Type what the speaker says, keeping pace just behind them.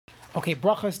Okay,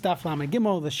 brachas daf lamed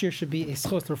gimel. The shir should be a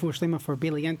schos refuah shlema for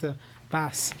Belienta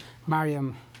Bas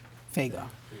Mariam Fega.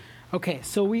 Okay,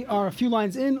 so we are a few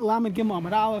lines in lamed gimel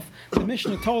amud aleph. The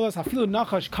Mishnah told us hafilu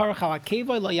nachash karach al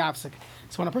akeva la yafsik.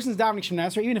 So when a person's davening Shemoneh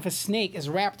Esrei, even if a snake is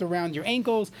wrapped around your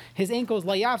ankles, his ankles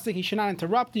la yafsik, he should not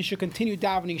interrupt. He should continue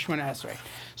davening Shemoneh Esrei.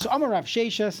 So Amar Rav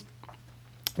Sheshes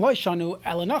lo shanu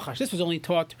el nachash. This was only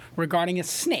taught regarding a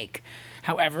snake.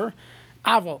 However,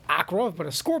 Aval akrov, but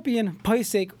a scorpion,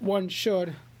 paisek, one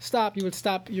should stop. You would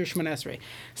stop your Shemoneh Esrei.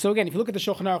 So again, if you look at the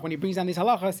Shulchan Aruch, when he brings down these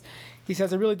halachas, he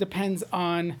says it really depends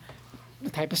on the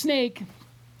type of snake,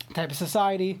 type of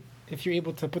society, if you're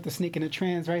able to put the snake in a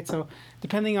trance, right? So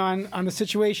depending on the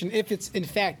situation, if it's in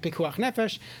fact pikuach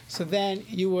nefesh, so then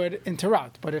you would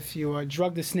interrupt. But if you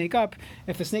drug the snake up,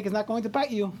 if the snake is not going to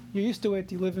bite you, you're used to it.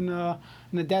 You live in a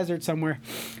desert somewhere,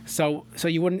 so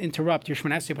you wouldn't interrupt your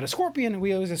Shemoneh Esrei. But a scorpion,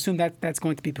 we always assume that that's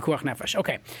going to be pikuach nefesh.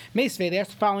 Okay, Meisvei, they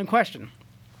asked the following question.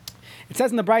 It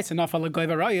says in the Brisa, nafal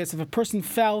l'goyva rayos, if a person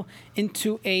fell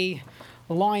into a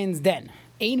lion's den,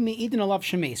 ein me'idin alav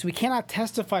shemei. So we cannot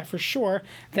testify for sure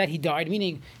that he died,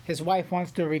 meaning his wife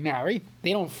wants to remarry.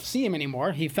 They don't see him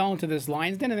anymore. He fell into this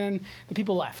lion's den, and then the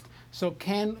people left. So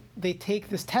can they take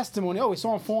this testimony? Oh, we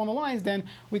saw him fall in the lion's den.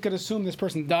 We could assume this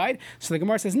person died. So the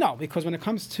Gemara says no, because when it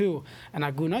comes to an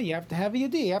aguna, you have to have a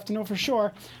yadi. You have to know for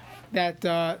sure that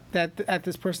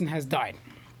this person has died.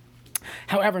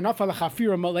 However,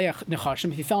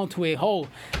 if he fell into a hole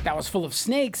that was full of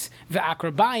snakes,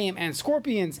 v'akrabayim, and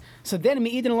scorpions, so then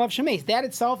me'idin alav shemeis. That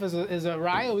itself is a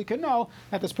raya. We could know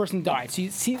that this person died. So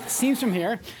it seems from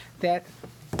here that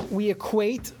we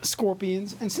equate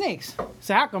scorpions and snakes.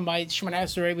 So how come by Shemoneh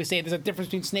Esrei we say there's a difference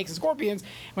between snakes and scorpions?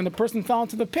 When the person fell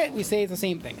into the pit, we say it's the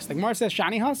same thing. So the Gemara says,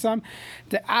 Shani Hasam,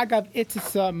 the agav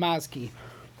itzisa mazki.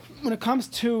 When it comes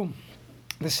to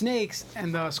the snakes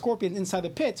and the scorpions inside the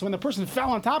pit, so when the person fell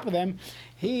on top of them,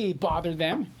 he bothered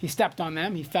them, he stepped on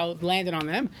them, landed on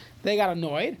them, they got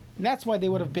annoyed, and that's why they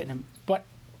would have bitten him. But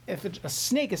if a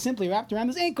snake is simply wrapped around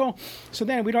his ankle, so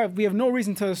then we have no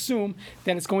reason to assume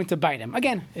that it's going to bite him.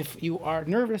 Again, if you are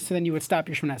nervous, then you would stop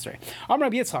your Shemoneh Esrei. Amar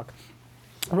Rabbi Yitzchak,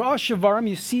 Rosh Shavarim,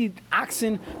 you see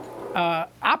oxen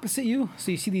opposite you,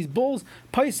 so you see these bulls,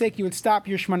 paisek, you would stop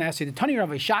your Shemoneh Esrei. The Tani Rav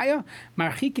Ishaya,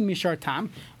 marchikin mishar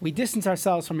tam, we distance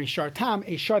ourselves from a shar tam,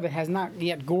 a shar that has not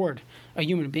yet gored a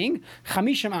human being.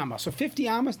 Chamisham amos, so 50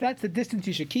 amos, that's the distance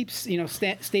you should keep.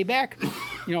 Stay back,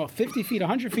 50 feet,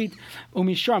 100 feet.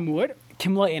 Umishar muad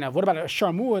kimla enav. What about a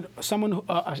shar muad? Someone,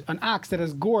 an ox that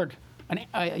has gored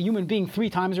a human being 3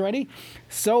 times already.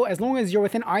 So as long as you're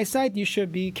within eyesight, you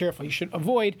should be careful. You should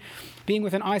avoid being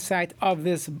within eyesight of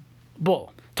this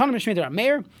bull. Tanam Shmei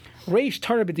Meir, Reish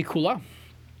Tara b'dikula.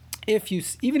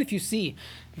 Even if you see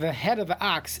the head of the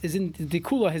ox is in the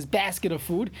dikula, his basket of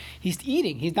food, he's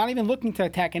eating. He's not even looking to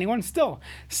attack anyone. Still,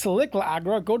 Salik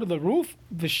la'agra, go to the roof,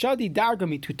 v'shadi darga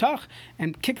mitutach,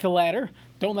 and kick the ladder.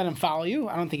 Don't let him follow you.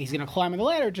 I don't think he's going to climb on the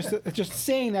ladder. Just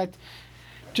saying that.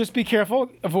 Just be careful,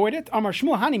 avoid it. Amar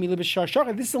Shmuel Hani Milibishar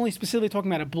Shachar. This is only specifically talking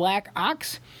about a black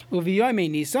ox, Uviyome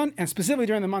Nisan, and specifically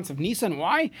during the months of Nisan.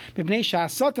 Why? There's a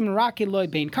specific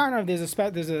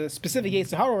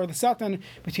Yetzer Hara, or the Satan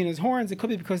between his horns. It could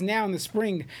be because now in the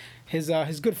spring, his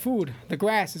good food, the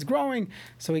grass, is growing,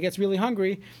 so he gets really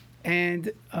hungry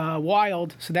and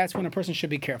wild. So that's when a person should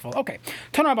be careful. Okay,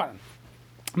 Tana Rabbanan.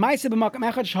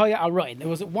 There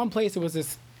was one place, there was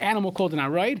this animal called an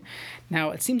aroid. Now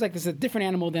it seems like this is a different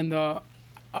animal than the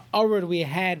aroid we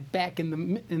had back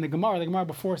in the Gemara. The Gemara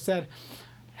before said,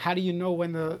 how do you know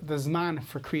when the zman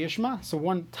for Kriya Shema? So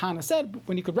one Tana said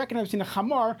when you could recognize between a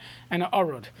chamar and an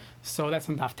aroid. So that's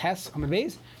on Daf Tes Amud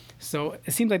Beis. So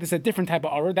it seems like this is a different type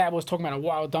of aroid. That was talking about a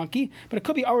wild donkey, but it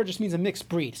could be aroid just means a mixed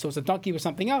breed. So it's a donkey with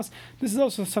something else. This is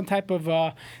also some type of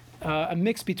a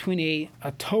mix between a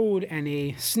toad and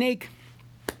a snake.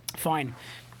 Fine.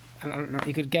 I don't know.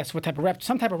 You could guess what type of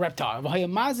some type of reptile.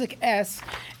 Mazik es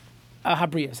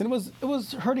habrias, and it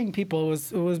was hurting people.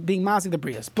 It was being mazik the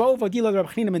brias. Bo vagila Rab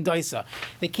Chanina ben Daisa.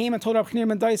 They came and told Rab Chanina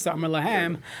ben Daisa, Amar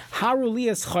lahem, haru li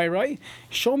es chayrai,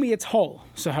 show me its hole.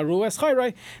 So haru es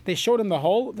chayrai, they showed him the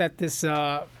hole that this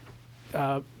aroid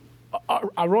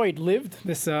lived,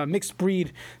 this mixed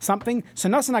breed something. So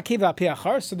nasan akiva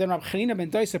piachar. So then Rab Chanina ben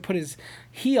Daisa put his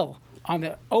heel on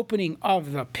the opening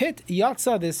of the pit,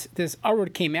 Yatsa, this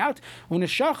arud came out,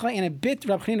 Unashacha, and a bit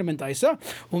Rab Chanina ben Daisa,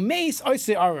 Umeis Oise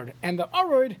arud, and the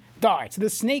arud died. So the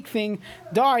snake thing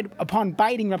died upon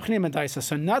biting Rab Chanina ben Daisa.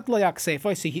 So not Layak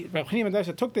Seif. See, Rab Chanina ben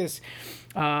Daisa took this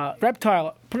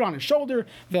reptile, put it on his shoulder,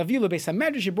 V'avilu Beis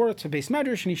HaMedrash, he brought it to Beis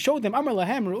Medrash, and he showed them, Amar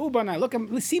Lahem, Re'uban, look,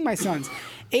 see my sons,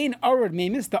 Ein arud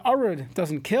memis, the arud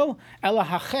doesn't kill, Ela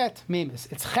hachet memis,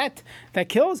 it's chet that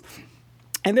kills.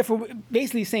 And therefore,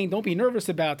 basically saying, don't be nervous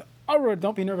about arud,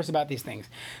 don't be nervous about these things.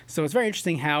 So it's very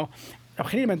interesting how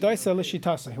what? Unless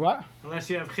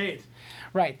you have chet.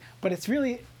 Right. But it's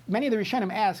really, many of the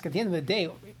Rishonim ask, at the end of the day,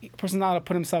 a person's not to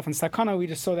put himself in sakana. We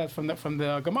just saw that from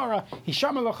the Gemara.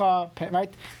 Hisham Elocha,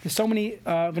 right? There's so many,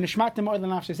 v'nishmatim or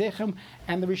l'nafshezechem,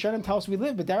 and the Rishonim tell us we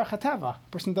live b'derech hatava. A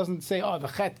person doesn't say, oh, the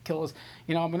chet kills,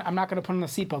 I'm not going to put on a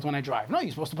seatbelt when I drive. No,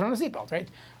 you're supposed to put on a seatbelt, right?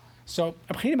 So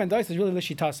Abchini ben Dais is really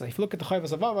lishitasa. If you look at the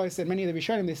Chayvas Avava, I said many of the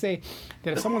Rishonim, they say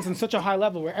that if someone's in such a high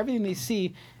level where everything they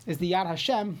see is the Yad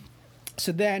Hashem,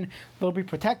 so then they'll be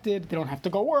protected. They don't have to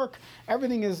go work.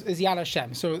 Everything is Yad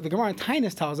Hashem. So the Gemara in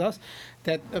Tainus tells us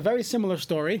that a very similar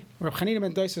story. Reb Chanina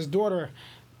ben Dais's daughter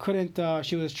couldn't.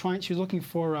 She was looking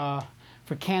for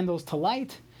candles to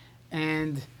light,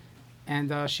 and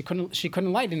she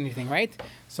couldn't light anything, right?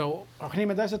 So Reb Chanina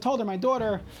ben Daisa told her, my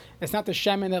daughter, it's not the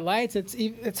Shemin that lights. It's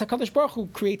HaKadosh Baruch Hu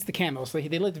creates the candles. So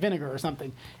they lit vinegar or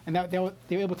something, and they were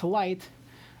able to light.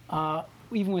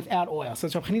 Even without oil. So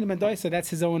Reb Chanina ben Daisa, that's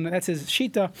his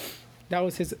shita, that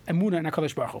was his emunah in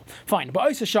HaKadosh Baruch Hu. Fine.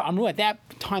 But at that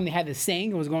time they had this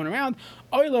saying, it was going around,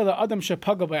 what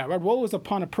was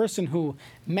upon a person who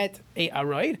met a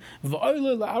aroid,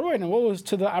 and what was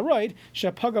to the aroid,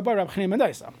 Reb Chanina ben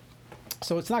Daisa.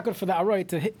 So it's not good for the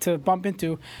aroid to bump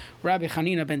into Rabbi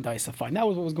Chanina ben Daisa. Fine. That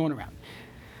was what was going around.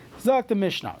 Zok the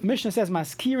Mishnah. The Mishnah says,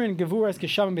 Maskirin Gevuras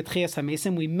Geshamim B'Tchias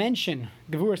HaMesim. We mention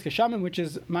Gevuras Geshamim, which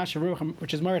is Masharuch,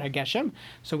 which is Merid HaGeshem.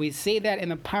 So we say that in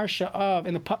the parsha of,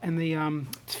 in the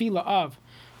tefillah of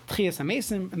Tchias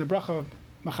HaMesim, in the bracha of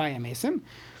Machai HaMesim.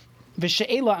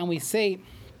 V'she'ela, and we say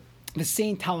the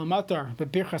same Talamatar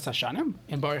B'Birchas Hashanim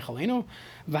in Baruch Aleinu.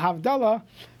 V'havdala,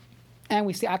 and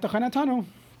we say Atachan Atanu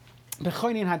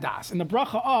B'Choinin Hadas, in the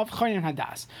bracha of Choinin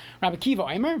Hadas. Rabbi Kiva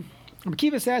Omer. Rabbi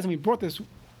Kiva says, and we brought this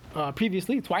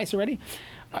previously, twice already.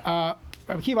 Rabbi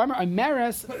Kiva Omer, Omer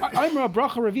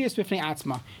bracha revius b'fnei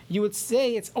atzma. You would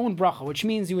say its own bracha, which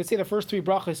means you would say the first three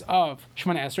brachas of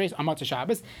Shemona Esrei, Amat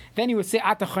Shabbos. Then you would say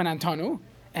Atachon Antonu,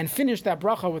 and finish that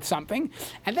bracha with something.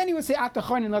 And then you would say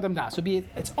Atachon and Ladam Das. Would be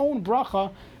its own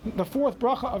bracha. The fourth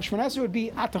bracha of Shemona Esrei would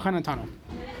be Atachon Antonu.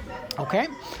 Okay?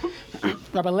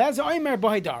 Rabbi Lezer Omer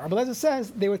B'Haidar. Rabbi Lezer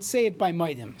says they would say it by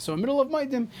Maidim. So in the middle of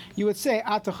Maidim, you would say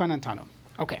Atachon Antonu.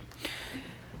 Okay.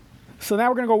 So now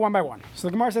we're going to go one by one. So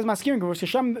the Gemara says, Maskirin Gevuras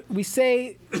Geshem, we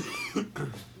say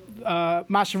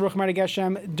Masharuch Merid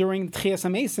HaGeshem during Tchias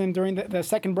HaMesim, during the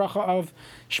second bracha of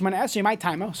Shemona Esrei, my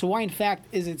time. So why, in fact,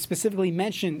 is it specifically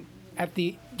mentioned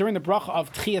during the bracha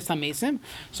of Tchias HaMesim?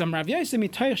 So Rav Yosef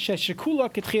mitoich sheshekula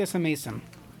ketchias HaMesim,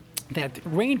 that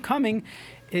rain coming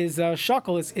is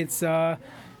shakel.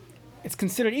 It's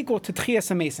considered equal to Tchias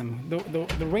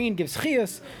HaMesim. The rain gives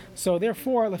Tchias, so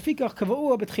therefore Lefikach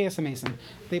Kavua b'Tchias HaMesim.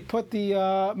 They put the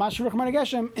Masharuch Merid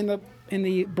HaGeshem in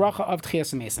the bracha of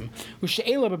Tchias HaMesim.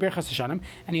 U'she'ela b'Birchas Hashanim,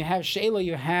 and you have she'ela.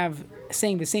 You have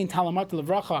saying the same Talamat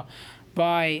Levracha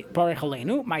by Baruch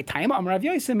Aleinu. My time, Rav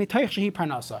Yosef mitoich shehi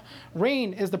parnasa.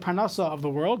 Rain is the parnasa of the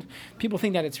world. People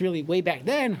think that it's really way back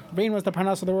then. Rain was the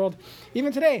parnasa of the world.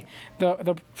 Even today,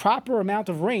 the proper amount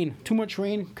of rain, too much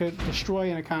rain could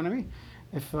destroy an economy.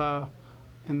 If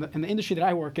in the industry that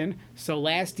I work in, so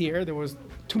last year there was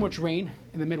too much rain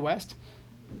in the Midwest,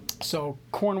 so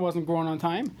corn wasn't growing on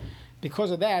time.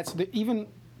 Because of that, so even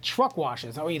truck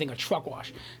washes. What do you think of truck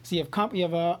wash? So you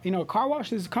have a car wash.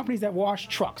 There's companies that wash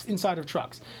trucks, inside of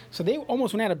trucks. So they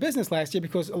almost went out of business last year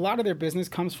because a lot of their business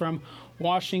comes from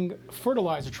washing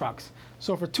fertilizer trucks.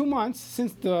 So for 2 months,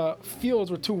 since the fields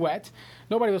were too wet,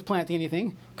 nobody was planting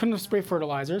anything, couldn't spray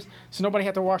fertilizers, so nobody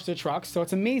had to wash their trucks. So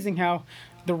it's amazing how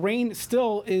the rain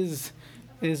still is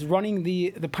running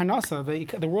the parnasa,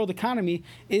 the world economy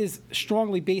is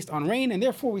strongly based on rain, and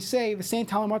therefore we say the same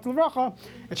Talamat Levracha,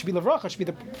 it should be Levracha, it should be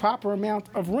the proper amount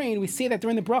of rain. We say that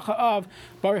during the bracha of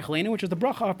Baruch Aleinu, which is the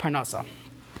bracha of parnasa.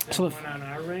 So on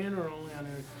our rain or only on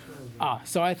our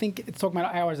so I think it's talking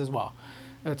about ours as well.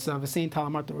 It's the same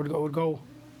Talamat would go.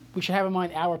 We should have in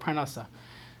mind our parnasa.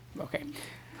 Okay.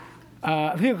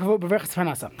 Havdalah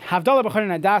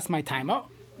b'chorin hadas my time.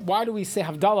 why do we say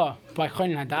Havdalah by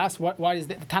Chonin Hadas? Why is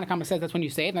the Tanna Kamma says that's when you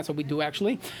say it, and that's what we do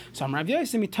actually. So I'm Rav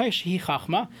Yosef Mitosh Hi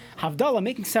Chachma. Havdalah,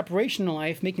 making separation in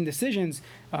life, making decisions,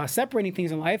 separating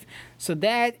things in life. So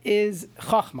that is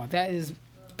Chachma. That is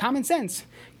common sense.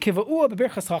 Kiva'ua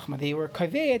b'birchas Chachma. They were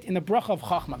kaveit in the bracha of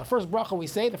Chachma. The first bracha we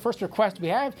say, the first request we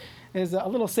have is a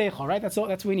little seichel, right? That's all.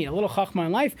 That's what we need, a little Chachma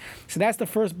in life. So that's the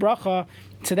first bracha.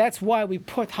 So that's why we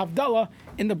put Havdalah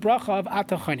in the bracha of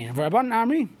Atachanin. Rabban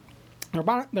Amri. The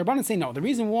Rabbanan say no. The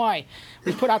reason why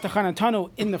we put Atachanin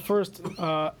Tanu in the first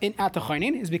in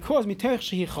Atachanin is because Mitoch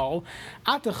Shehi Chol.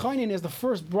 Atachanin is the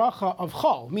first bracha of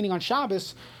Chol, meaning on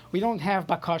Shabbos we don't have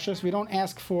bakashas, we don't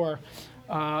ask for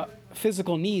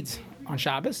physical needs on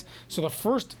Shabbos. So the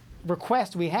first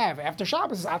request we have after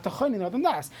Shabbos is Atachanin Adam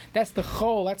Das. That's the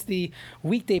Chol, that's the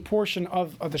weekday portion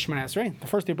of the Shemoneh Esrei. The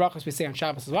first three brachas we say on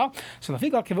Shabbos as well. So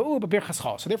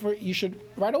so therefore you should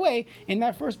right away in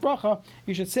that first bracha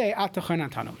you should say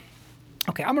Atachanin Tanu.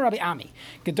 Okay, Amar Rabbi Ami.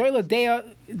 Gedola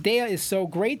Dea is so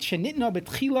great. Shenitna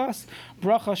betchilas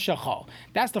bracha shachal.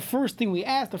 That's the first thing we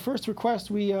ask. The first request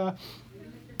we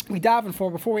daven for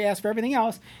before we ask for everything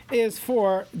else is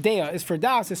for Dea, is for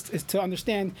Das, is to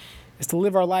understand, is to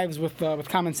live our lives with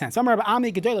common sense. Amar Rabbi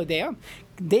Ami Gedola Dea.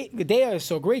 Dea is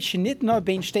so great. Shenitna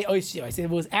bein shtei oisiyos.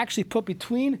 It was actually put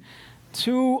between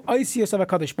two oisiyos of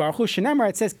HaKadosh Baruch Hu. Shenemar,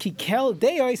 it says Kikel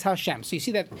Deos Hashem. So you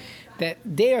see that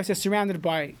Deos is surrounded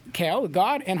by Kel,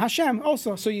 God, and Hashem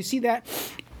also. So you see that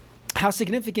how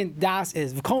significant Das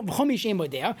is.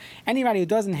 Anybody who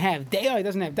doesn't have Dea, he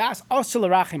doesn't have Das,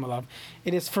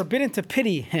 it is forbidden to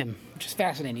pity him, which is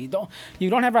fascinating. You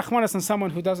don't have Rachmanas on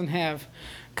someone who doesn't have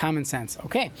common sense.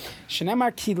 Okay.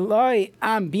 Shenemar Kiloi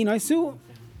Am Binoisu.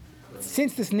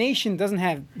 Since this nation doesn't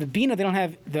have the bina, they don't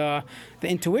have the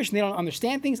intuition, they don't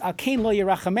understand things. Al kain lo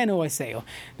yerachamenu oiseo.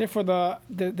 Therefore,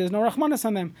 there's no rachmanas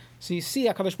on them. So you see,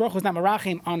 HaKadosh Baruch Hu is not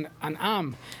marachim on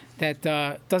Am that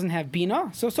doesn't have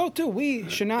bina. So too, we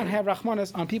should not have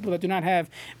rachmanas on people that do not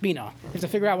have bina. You have to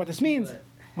figure out what this means.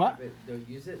 What? They'll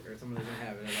use it, or someone doesn't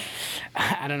have it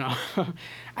at all. I don't know.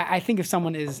 I think if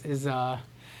someone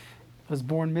was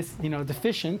born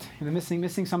deficient,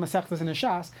 missing some masechtas in a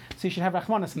shas, so you should have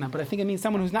rachmanas in them. But I think it means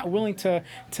someone who's not willing to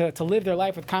live their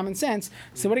life with common sense.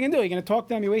 So what are you going to do? You're going to talk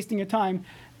to them, you're wasting your time,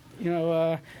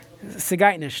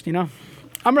 segaitnish,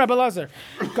 Amar Rabbi Elazar,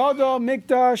 Gadol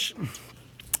Mikdash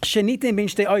Shenitim ben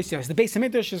shtei oisiyos. The Beis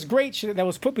Hamikdash is great, that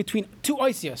was put between two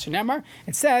oisiyos. Shenemar,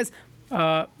 it says,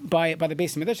 by the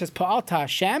Beis Hamikdash, says Pa'alta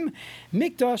Hashem,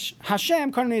 Mikdash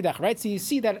Hashem Karnei, right? So you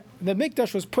see that the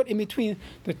Mikdash was put in between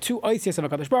the two oisiyos of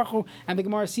HaKadosh Baruch Hu, and the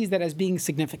Gemara sees that as being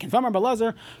significant. Amar Rabbi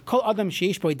Elazar, Kol Adam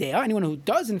Sheish Bo Dea, anyone who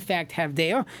does in fact have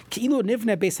Dea, Ki'ilu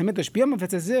Nivne Beis Hamikdash B'yom,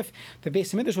 it's as if the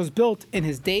Beis Hamikdash was built in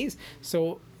his days.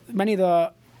 So many of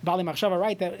the Bali Machshava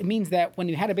write that it means that when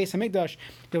you had a Beis Hamikdash,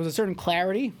 there was a certain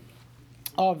clarity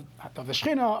of the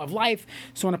Shechina, of life.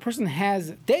 So when a person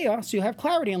has Dea, so you have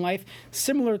clarity in life,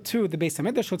 similar to the Beis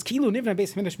Hamikdash. So it's Ki'ilu Nivna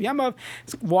Beis Hamikdash B'yamav.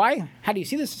 Why? How do you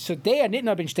see this? So Dea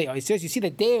Nitna Ben Shtei Oisiyos. You see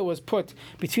that Dea was put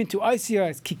between two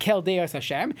Oisiyos, Kikel Deos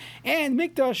Hashem, and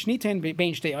Mikdash Nitan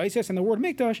Ben Shtei Oisiyos, and the word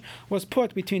Mikdash was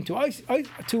put between two Oisiyos of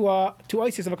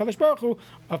HaKadosh Baruch Hu,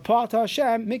 of Pa'alta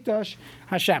Hashem, Mikdash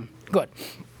Hashem. Good.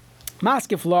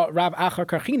 Maskif Law Rav Achar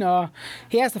Karchina,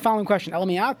 he asked the following question: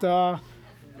 Elamiata,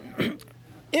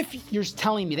 if you're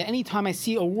telling me that anytime I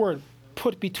see a word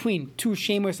put between two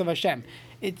shemos of Hashem,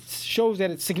 it shows that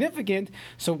it's significant.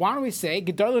 So why don't we say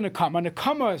Gedol Nekama?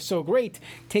 Nekama is so great,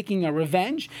 taking a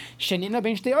revenge. Shenina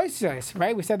ben shtei oisiyos,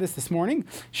 right? We said this morning.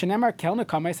 Shenemar Kel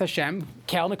Nekama is Hashem,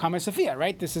 Kel Nekama is Sophia,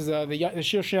 right? This is the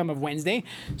Shir Shem of Wednesday.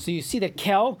 So you see that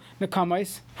Kel Nekama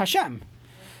is Hashem.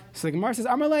 So the Gemara says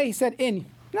Amalei. He said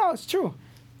no, it's true.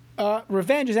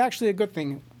 Revenge is actually a good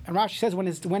thing. And Rashi says when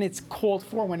it's called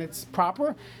for, when it's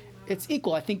proper, it's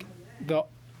equal. I think the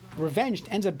revenge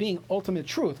ends up being ultimate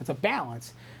truth. It's a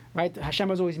balance, right? Hashem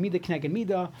is always midah k'neged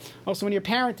midah. Also, when you're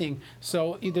parenting,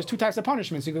 so there's two types of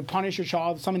punishments. You can punish your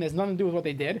child something that has nothing to do with what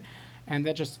they did, and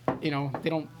that just they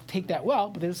don't take that well.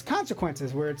 But there's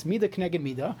consequences where it's midah k'neged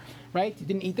midah, right? You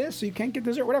didn't eat this, so you can't get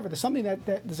dessert. Whatever. There's something that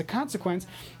there's a consequence.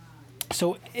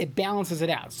 So it balances it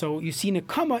out. So you see,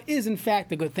 Nekama is in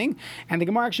fact a good thing, and the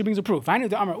Gemara actually brings a proof. When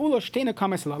it says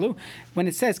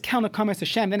Kel Nekamas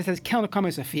Hashem, then it says Kel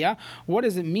Nekamas Afia. What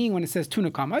does it mean when it says two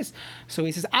Nekamas? So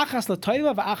he says Achas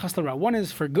LaToiva v'Achas LaRa. One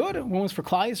is for good, one was for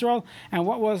Klal Yisrael, and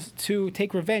what was to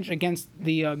take revenge against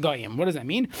the Goyim. What does that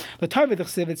mean? LaToiva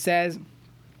D'chsiv, it says.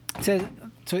 So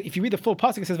if you read the full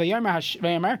pasuk, it says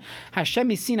Vayomer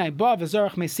Hashem Sinai ba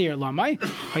v'zarach Mesir Lamai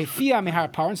Hayfia Mehar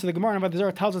Paran. So the Gemara in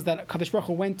Zohar tells us that Kadosh Baruch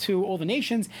Hu went to all the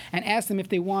nations and asked them if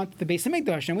they want the Beis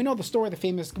Hamikdash. And we know the story, the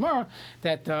famous Gemara,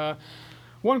 that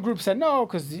One group said no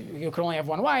because you could only have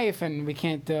one wife and we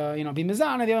can't be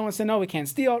mizana. The other one said no, we can't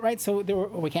steal, right? So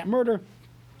we can't murder.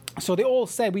 So they all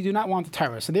said we do not want the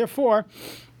Torah. So therefore,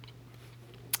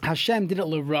 Hashem did it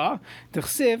l'ra.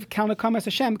 T'chsiv kauna kamas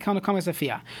Hashem kauna kamas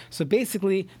afia. So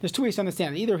basically, there's two ways to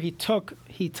understand it. Either he took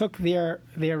their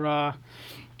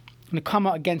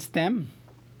nekama against them.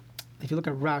 If you look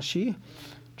at Rashi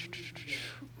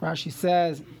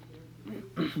says.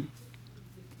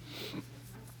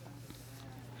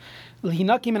 So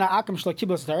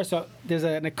there's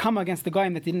a nekama against the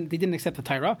goyim that they didn't accept the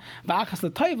Torah.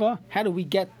 How do we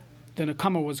get the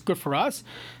nekama was good for us?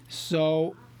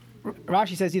 So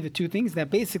Rashi says either two things, that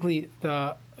basically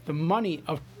the money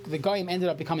of the goyim ended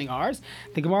up becoming ours.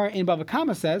 The Gemara in Bava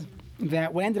Kama says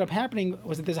that what ended up happening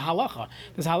was that there's a halacha.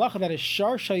 There's a halacha that is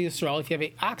shar shal Yisrael. If you have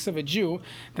an ox of a Jew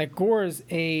that gores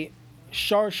a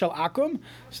shar shal akum,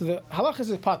 so the halacha is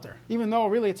a pater, even though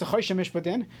really it's a chosheh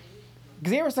mishpatin.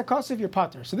 Gzeras HaKosov, your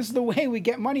pater. So this is the way we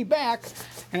get money back,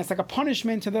 and it's like a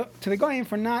punishment to the goyim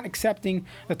for not accepting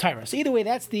the Torah. So either way,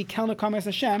 that's the Kelna Kamas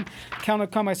Hashem, Kelna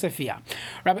Kamas Afia.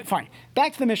 Rabbi, fine.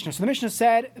 Back to the Mishnah. So the Mishnah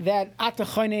said that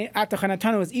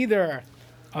Atachanatanu is either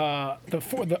a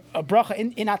bracha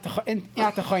in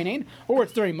Atachainin, or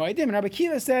it's during Moedim. And Rabbi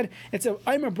Kiva said it's a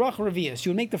Aimer bracha revius. You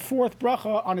would make the fourth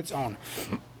bracha on its own.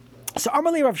 So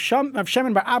Amarli Rav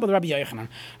Shemin bar Abba Rabbi Yochanan.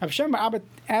 Rav Shemin bar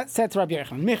Abba said to Rabbi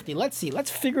Yochanan, Michti, let's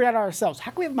figure it out ourselves.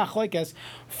 How can we have machlokes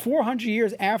 400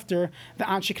 years after the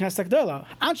Anshe Knesset Agdola?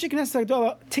 Anshe Knesset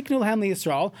Agdola tiknul hem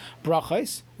Yisrael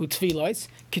brachos utfilos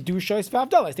kedushos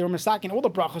v'avdalos. They were masaking all the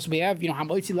brachos we have.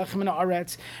 Hamoitzi lechem in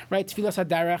haaretz, right? Tfilos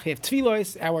hadarach. We have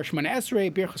tfilos, our Shemona Esrei,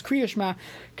 birchos kriyashma,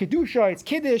 kedushos,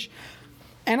 kiddush,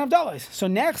 and avdalos. So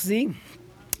nechzi.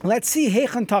 Let's see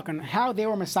Heichen Takan, how they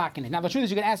were masaking it. Now the truth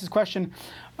is you can ask this question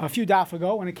a few daf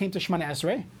ago when it came to Shemona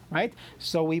Esrei, right?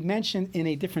 So we mentioned in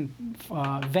a different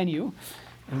venue,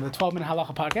 in the 12-minute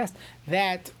halacha podcast,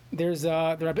 that there's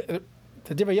the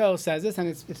Divrei Yoel says this, and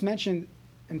it's mentioned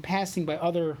in passing by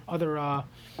other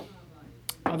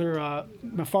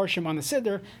mefarshim on the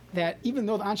Siddur, that even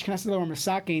though the Anshe Knesset were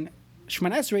masaking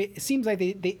Shemona Esrei, it seems like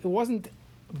it wasn't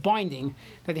binding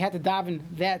that they had to daven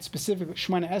that specific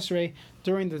Shemona Esrei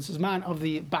during the Zman of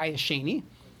the Bayis Sheni.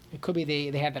 It could be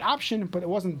they had that option, but it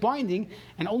wasn't binding,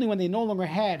 and only when they no longer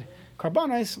had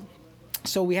Karbanos,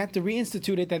 so we had to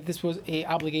reinstitute it that this was a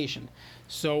obligation.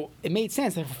 So it made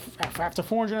sense that after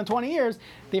 420 years,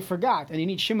 they forgot, and you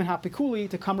need Shimon HaPikuli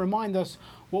to come remind us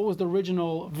what was the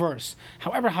original verse.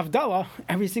 However, Havdalah,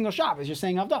 every single Shabbos, you're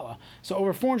saying Havdalah. So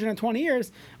over 420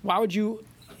 years, why would you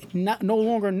no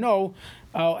longer know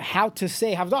how to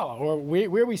say Havdalah, or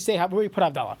where we put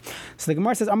Havdalah? So the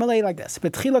Gemara says, Amalei like this.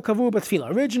 Betchila kavu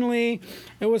betfila. Originally,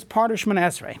 it was part of Shemona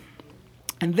Esrei.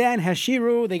 And then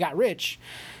Hashiru, they got rich.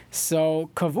 So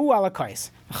kavu ala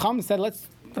kais. The Chum said, let's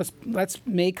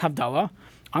make Havdalah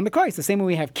on the kais. The same way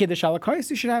we have Kiddush ala kais,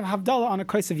 you should have Havdalah on a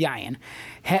kais of Yayin.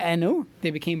 He'enu,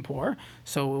 they became poor.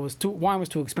 So wine was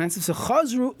too expensive. So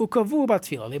chazru ukavu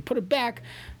batfila. They put it back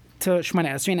to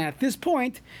Shemona Esrei, and at this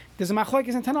point, there's a machlokes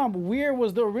in Tanam. Where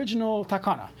was the original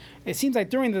takana? It seems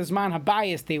like during the Zman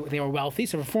Habayis, they were wealthy,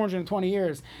 so for 420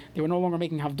 years, they were no longer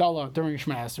making Havdalah during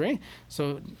Shemona Esrei.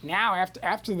 So now,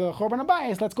 after the Chorban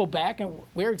Habayis, let's go back, and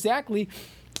where exactly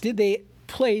did they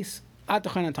place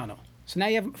Atachan Tano? So now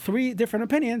you have three different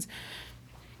opinions.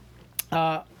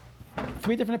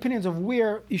 Of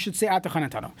where you should say Atachan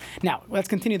Tano. Now, let's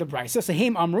continue the brayso. So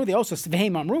Heim Amru, they also say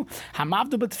Heim Amru,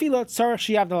 Hamavdu B'Tfila Tzarech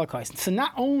Sheyavdal HaKos. So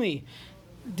not only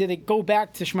did they go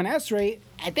back to Shemona Esrei,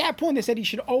 at that point they said you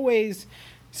should always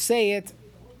say it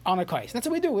on a kais. That's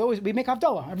what we do. We make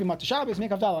Havdalah every month. Shabbos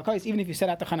make Havdalah kais. Even if you said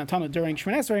Atachan Tano during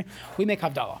Shemona Esrei, we make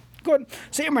Havdalah. Good.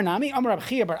 So Imar Nami, Amar Rab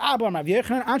Chia bar Abba, Amar Rav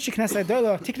Yochanan, Anshe Knesset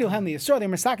Agdola, Tiknul hem Yisrael. They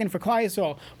were masakin for Klal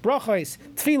Yisrael, brachos,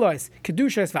 tfilos,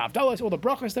 kedushas, v'havdalos. All the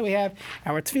brachos that we have,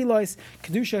 our tfilos,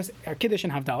 kedushas, our kiddush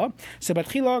and havdalah. So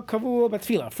batchila kavu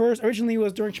batfila. First, originally it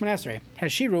was during Shemona Esrei.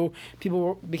 Hashiru,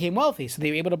 people became wealthy, so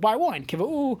they were able to buy wine.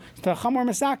 Kivu, tachamor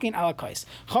masakin alakais.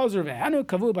 Chazer ve'anu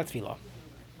kavu batfila.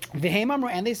 And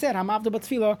they said, Hamavdu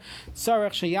Batfila,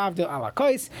 Tzarech Sheyavdil ala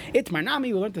Kais. Itmar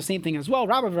Nami, we learned the same thing as well.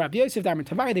 Rabbi Rabbi Yosef, Darmin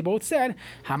Tavai, they both said,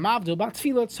 Hamavdu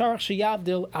Batfila, Tzarech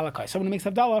Sheyavdil ala Kais. Someone who makes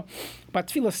Havdalah,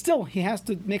 Batfila, still, he has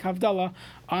to make Havdalah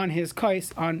on his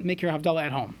Kais, on make your Havdalah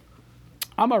at home.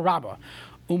 Amar Rabba,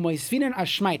 Umoisvinen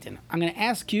Ashmaitin. I'm going to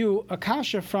ask you a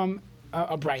kasha from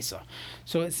a brisa.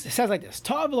 So it says like this: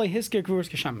 Ta'av lo hisker kvuras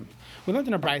k'shamim. We learned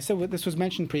in a brisa. This was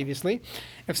mentioned previously.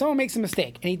 If someone makes a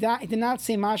mistake and he did not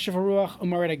say mashav haruach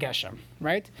u'mored geshem,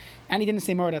 right, and he didn't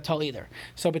say mored atal either.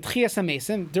 So betchias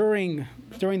hamesim during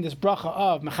this bracha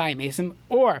of mechayim mesim,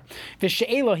 or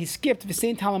v'she'elo he skipped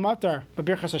v'sein talamatar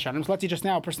b'birchas hashanim. So let's say just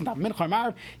now a person thought mincha or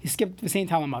marav, he skipped v'sein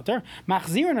talamatar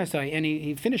machzir nasai, and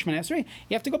he finished Manesri.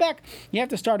 You have to go back. You have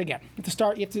to start again. You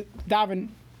have to daven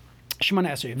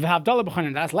Shemona Esrei. V'havdalah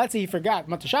b'chanan das. Let's say he forgot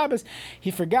Matzah Shabbos.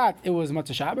 He forgot it was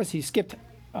Matzah Shabbos. He skipped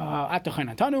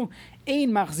Atochanan Tanu.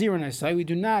 Ein machzirun esai. We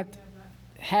do not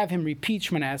have him repeat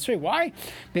Shemona Esrei. Why?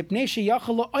 Mipnei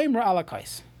sheyachal lo oimra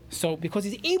alakais. So because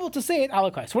he's able to say it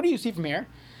alakais. What do you see from here?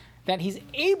 That he's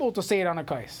able to say it on a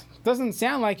kais. Doesn't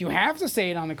sound like you have to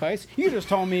say it on the kais. You just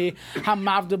told me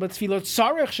hamavda b'tfilot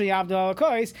tzarich sheyavda al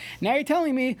kais. Now you're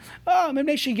telling me,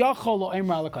 mipnei sheyachol lo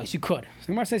oimra al kais. You could. So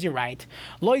the Gemara says you're right.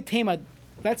 Loi tema.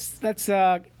 Let's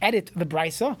edit the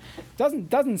brisa.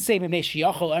 Doesn't say mipnei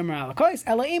sheyachol oimra al kais.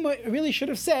 Ela ema really should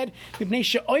have said mipnei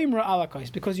sheoimra al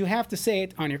kais, because you have to say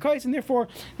it on your kais, and therefore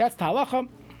that's the halacha.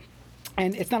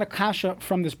 And it's not a kasha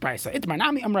from this brisa. It's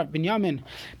Marnami Amrav Binyamin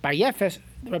Bar Yefes.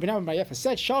 Rabbi Binyamin Bar Yefes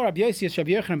said, "Shal Rabbi Yossi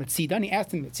Rabbi Yochanan Metzidan." He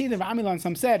asked him Metzidan. V'Amilan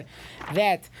some said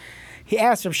that he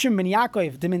asked Rabbi Shimon ben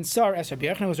Yaakov the Minsar as Rabbi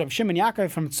Yochanan. It was Rabbi Shimon ben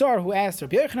Yaakov from Tzar who asked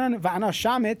Rabbi Yochanan Va'ana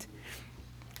Shamit.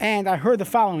 And I heard the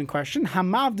following question: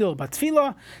 Hamavdil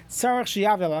batfila tzarich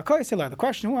sheyavdil al kais. The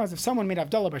question was, if someone made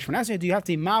avdallah b'shmonaseh, do you have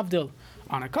to be mavdil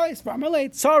on a kais? But amalei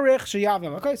tzarich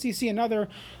sheyavdil al kais. You see another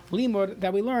limud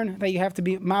that we learn that you have to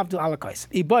be mavdil al kais.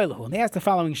 Iboilahu. And they asked the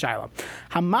following shaila: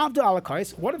 Hamavdil al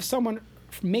kais. What if someone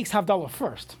makes havdalah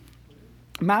first?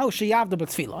 Ma'u sheyavdil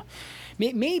batfila.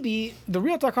 Maybe the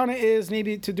real takana is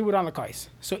maybe to do it on the kais.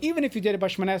 So even if you did it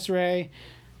b'shmonaseh,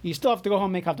 you still have to go home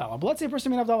and make havdalah. But let's say a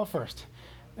person made havdalah first.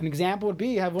 An example would be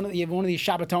you have one of these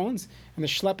Shabbatones and they're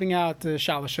schlepping out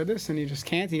Shalashuddis and you just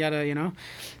can't. You gotta,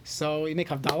 So you make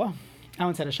Havdalah. I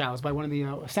once had a Shalas by one of the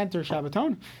center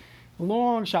Shabbaton.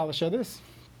 Long Shalashuddis.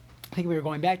 I think we were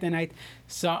going back that night.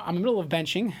 So I'm in the middle of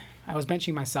benching. I was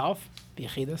benching myself,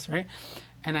 B'Yechidus, right?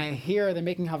 And I hear they're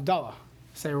making Havdalah.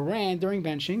 So I ran during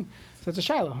benching. So it's a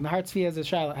Shiloh. The Har Tzvi has a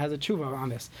Shiloh, has a tshuva on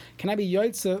this. Can I be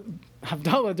Yoitza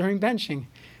Havdalah during benching?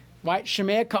 Why?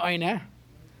 Shemei Ka'ineh.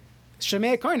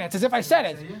 Shemei Koine. It's as if I said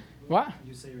it. What?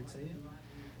 You say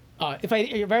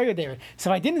Ritzay? You're very good, David. So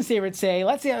if I didn't say Ritzay,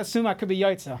 let's say I assume I could be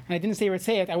Yotza, and I didn't say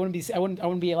Ritzay, I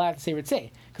wouldn't be allowed to say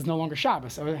Ritzay because no longer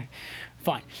Shabbos.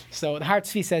 Fine. So the Har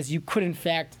Tzvi says you could in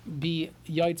fact be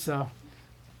Yotza,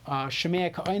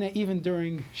 Shemei Koine, even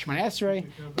during Shemona Esrei,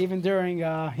 even during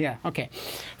okay,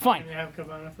 fine. Can you have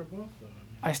kavanah for both?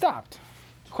 I stopped.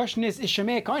 The question is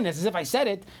Shemei Koine? As if I said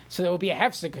it, so there will be a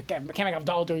hefsek. Can't make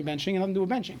Havdalah during benching and nothing to do with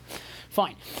benching.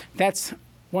 Fine. That's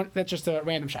just a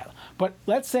random shaila. But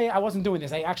let's say I wasn't doing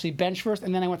this. I actually benched first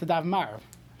and then I went to daven Marav.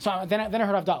 So then I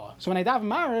heard Havdalah. So when I daven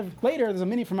Marav later, there's a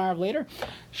mini for Marav later.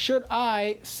 Should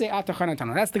I say Atachanah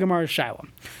Tana? That's the Gemara's shaila.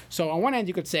 So on one end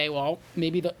you could say, well,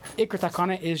 maybe the Ikr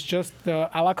Takana is just the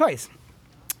Alakais.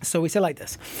 So we say like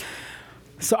this.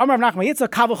 So Amar Rav Nachman Yitzchak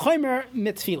Kavachomer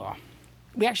Mitzvila.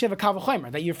 We actually have a Kal V'chomer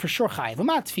that you're for sure chayiv.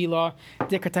 V'ma tefillah,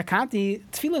 d'ikr takanti.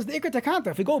 Tefillah is the ikr takanta.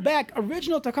 If we go back,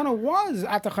 original takana was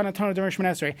at the chanatana during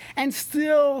Shemona Esrei, and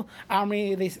still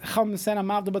Amri they chum sen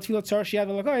amavda but tefillah tzar shiad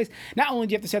v'lagais. Not only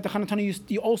do you have to say at the chanatana,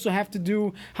 you also have to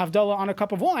do havdalah on a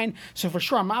cup of wine. So for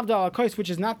sure, amavda alakais, which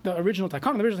is not the original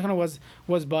takana. The original takana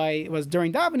was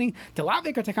during davening. The lav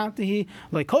ikr takanti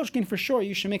like koshkin for sure.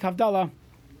 You should make havdalah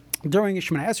during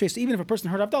Shemona Esrei. So even if a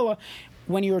person heard Havdalah,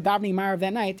 when you were davening Marav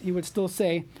that night, you would still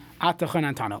say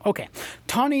Atachan Antano. Okay.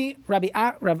 Tani Rabbi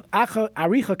Acha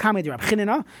Aricha Kamed Rab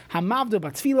Chinina Hamavdo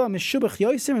Batfila Mishubach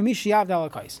Yoisim Mishiyav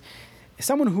Dalakais.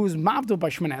 Someone who is Mavdo by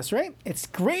Shemona Esrei, it's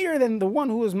greater than the one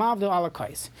who is Mavdo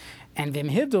Alakais. And Vim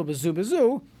Hivdo Bezu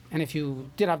Bezu. And if you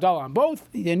did Havdalah on both,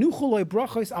 Yenucholoi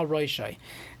Brachos Al Roishai.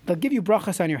 They'll give you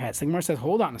brachas on your head. So the Gemara says,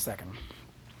 hold on a second.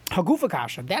 Hagufa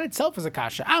kasha. That itself is a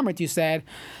kasha. Amrit, you said.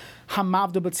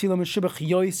 Hamavdo Batzila Meshubach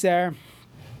Yoiser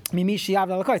Mimishi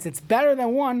Yavda Alakais. It's better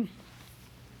than one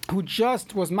who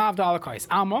just was Mavda Alakais.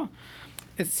 Alma,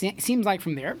 it seems like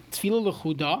from there, Tfila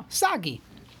Lechuda Sagi.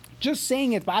 Just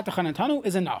saying it Ba'atachan Antanu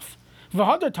is enough.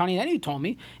 V'hadar Tani, then you told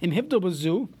me, Im Hibdo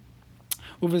Bazu,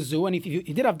 Uvazu, and if you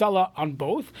did Havdalah on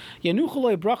both,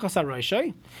 Yanucholoi Brachas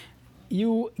Aroshai,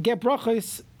 you get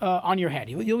brachas on your head.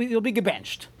 You'll be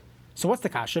gebenched. So what's the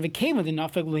kasha? If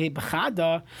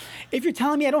you're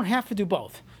telling me I don't have to do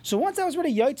both. So once I was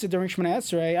already Yotze during Shemona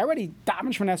Esrei, I already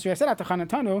davened Shemona Esrei, I said Atachan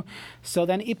Antanu, so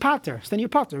then ipater. So then you're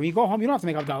pater. You go home, you don't have to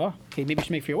make Havdalah. Okay, maybe you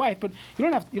should make for your wife, but you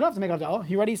don't have to make Havdalah.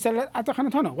 You already said Atachan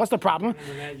Antanu. What's the problem?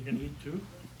 And that you can eat too?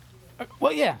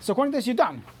 Well, yeah. So according to this, you're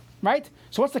done, right?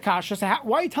 So what's the kasha? So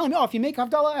why are you telling me, if you make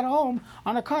Havdalah at home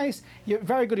on a kais, you're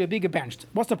very good, you'll be good benched.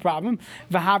 What's the problem?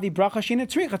 V'havi bracha shina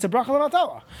tzrich. It's a bracha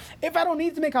levatala. If I don't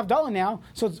need to make Havdalah now,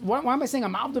 so why am I saying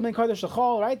I'm abdu ben kodesh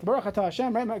l'chol, right? Baruch atah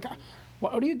Hashem, right?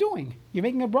 What are you doing? You're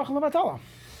making a bracha levatala.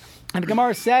 And the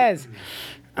Gemara says,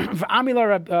 either it's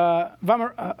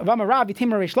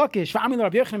Rish Lakish or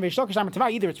Rabbi Yochanan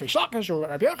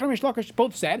Rish Lakish,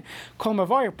 both said, Kol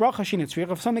Mavar bracha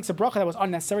shinatzrich. If someone makes a bracha that was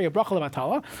unnecessary, a bracha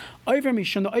levatala, over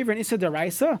mishum the over in issa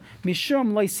deraisa,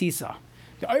 mishum loisisa.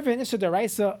 The over in issa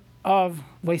deraisa of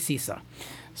loisisa.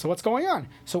 So what's going on?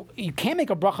 So you can't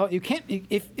make a bracha. You can't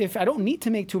if I don't need to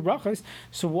make two brachas.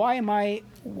 So why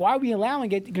are we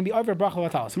allowing it? It's going to be over a bracha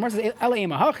levatala. So Mar says Ela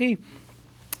Hachi.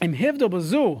 Rather, what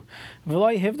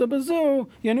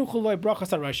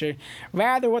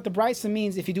the brisa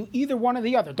means, if you do either one or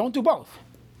the other, don't do both.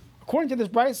 According to this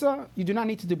brisa, you do not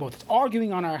need to do both. It's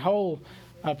arguing on our whole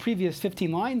previous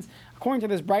 15 lines. According to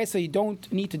this brisa, you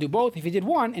don't need to do both. If you did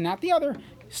one and not the other,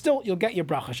 still you'll get your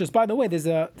bracha. Just by the way, there's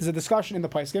a discussion in the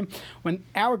Paiskim when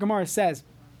our Gemara says,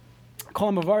 you're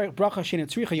over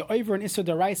an issa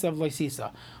deraisa of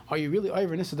loisisa. Are you really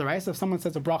over an issa deraisa if someone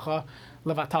says a bracha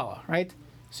levatala, right?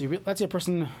 So let's say a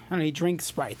person, I don't know, he drinks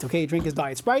Sprite, okay? He drinks his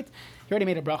diet Sprite. He already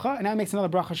made a bracha, and now he makes another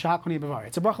bracha, shahakoni bavar.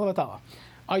 It's a bracha levatala.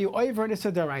 Are you over an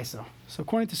issa deraisa? So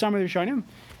according to some of the Rishonim,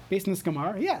 based on this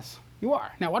Gemara, yes, you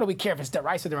are. Now, what do we care if it's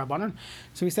deraisa or derabanan?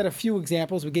 So we said a few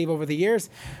examples we gave over the years.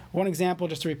 One example,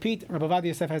 just to repeat, Rabbi Ovadia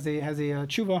Yosef has a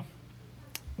tshuva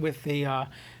with there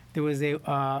was a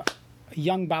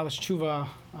young Balash tshuva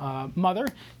mother.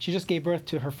 She just gave birth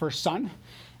to her first son.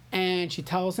 And she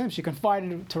tells him, she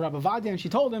confided to Rabbi Ovadia, and she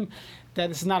told him that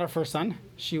this is not her first son.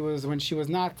 When she was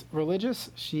not religious,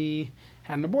 she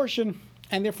had an abortion,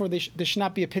 and therefore there should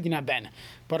not be a pidyon ben.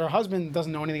 But her husband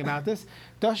doesn't know anything about this.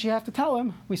 Does she have to tell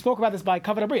him? We spoke about this by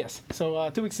Kavod Abrius, so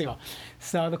 2 weeks ago.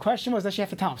 So the question was, does she have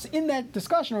to tell him? So in that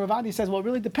discussion, Rabbi Ovadia says, well, it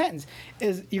really depends.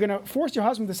 Is you're going to force your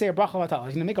husband to say a bracha vatala?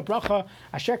 He's going to make a bracha,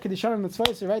 asher kedishanim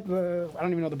mitzvos, right? I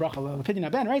don't even know the bracha, the pidyon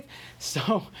ben, right?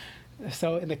 So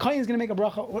the kohen is going to make a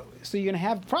bracha, so you're going to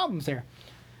have problems there.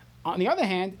 On the other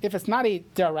hand, if it's not a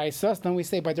deraisa, then we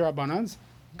say by derabanans,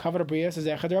 kavod abrius is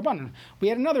echa derabanan. We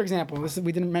had another example. This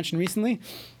we didn't mention recently.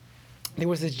 There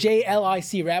was this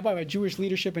JLIC rabbi, a Jewish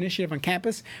leadership initiative on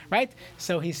campus, right?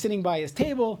 So he's sitting by his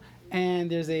table, and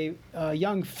there's a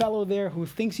young fellow there who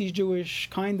thinks he's Jewish,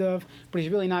 kind of, but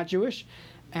he's really not Jewish.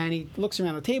 And he looks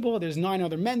around the table. There's 9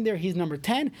 other men there. He's number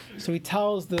 10. So he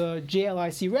tells the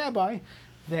JLIC rabbi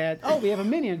that, we have a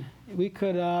minyan. We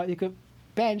could you could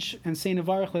bench and say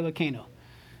Nevarach Leilakenu.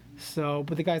 So,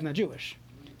 but the guy's not Jewish.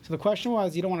 So the question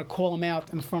was, you don't want to call him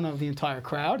out in front of the entire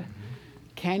crowd.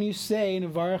 Can you say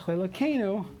Nevarach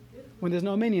Leilakenu when there's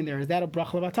no minyan there? Is that a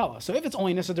bracha levatala? So if it's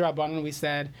only Nisa D'Rabbanan, we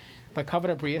said by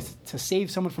Kavod Abrius to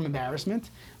save someone from embarrassment,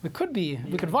 we could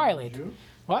violate.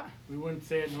 What? We wouldn't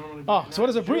say it normally. So what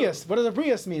does a brius? What does a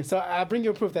brius mean? So I bring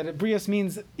you a proof that a brius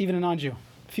means even a non-Jew.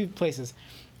 A few places.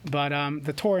 But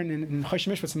the Torah in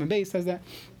Choshen Mishpat Simon Beis says that.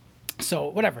 So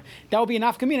whatever, that would be an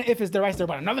nafkamina if it's deraisa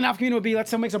derabanan. Another nafkamina would be, let's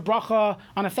say someone makes a bracha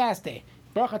on a fast day.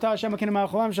 Bracha ta Hashem Elokeinu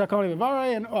melech haolam shakoni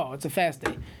v'varei, and it's a fast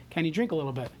day. Can you drink a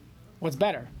little bit? What's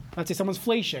better? Let's say someone's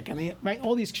fleshik, and right,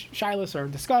 all these shilas are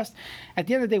discussed. At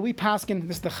the end of the day, we paskin,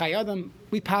 this is the Chayyadim,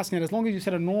 we paskin it as long as you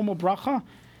said a normal bracha,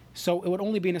 so it would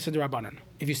only be an Issa D'Rabbanan.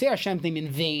 If you say Hashem's name in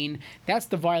vain, that's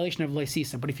the violation of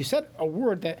Leisisa. But if you said a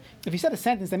word if you said a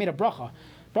sentence that made a bracha,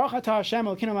 bracha ta Hashem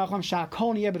Elokeinu melech haolam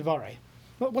shakoni v'varei.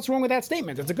 What's wrong with that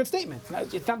statement? It's a good statement.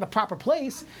 It's not the proper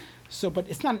place, but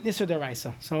it's not an Issa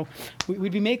D'Oraisa. So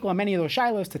we'd be making on many of those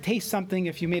shilos to taste something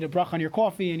if you made a bracha on your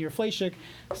coffee and your fleshik.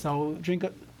 So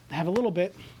have a little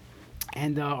bit,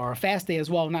 and or a fast day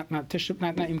as well, not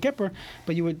Yom Kippur,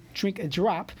 but you would drink a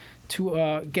drop to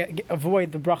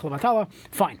avoid the bracha levatala.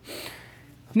 Fine.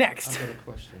 Next. I've got a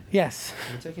question. Yes.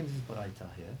 We're taking this baraita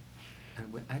here,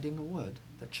 and we're adding a word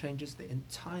that changes the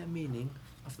entire meaning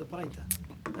of the baraita.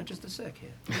 Not just a sec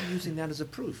here. You're using that as a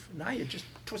proof. Now you're just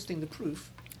twisting the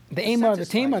proof. The ema, the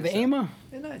tema, the ema.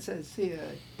 It says here,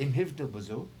 im hivdil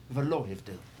bazu, v'lo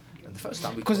hivdil. And the first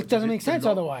time because it doesn't make sense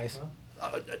otherwise.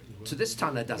 To this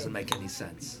time, that doesn't make any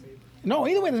sense. No,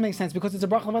 either way it doesn't make sense because it's a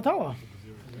bracha levatala.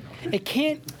 It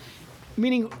can't,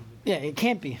 meaning, it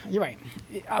can't be. You're right.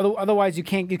 Otherwise, you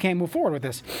can't move forward with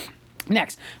this.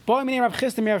 Next, someone didn't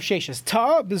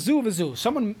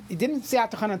say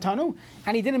Atachan Tanu,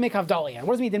 and he didn't make Havdalah yet.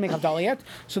 What does it mean he didn't make Havdalah yet?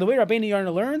 So the way Rabbeinu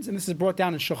Yarna learns, and this is brought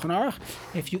down in Shulchan Aruch,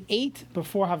 if you ate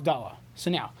before Havdalah.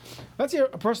 So now, let's say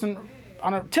a person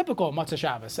on a typical Matzah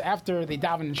Shabbos, after they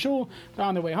daven in shul, they're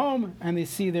on their way home, and they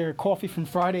see their coffee from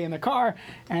Friday in the car,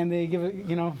 and they give it,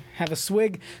 have a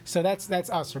swig. So that's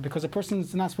usher, because a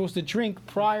person's not supposed to drink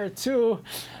prior to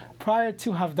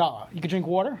Havdalah. You can drink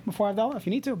water before Havdalah if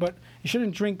you need to, but you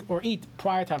shouldn't drink or eat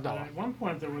prior to Havdalah. At one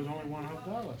point, there was only one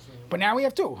Havdalah. So But now we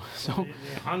have two. So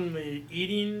they hung the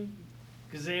eating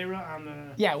gezerah on the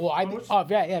yeah, well, post?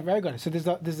 very good. So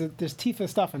there's teeth and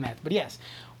stuff in that. But yes,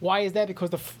 why is that? Because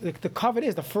the covet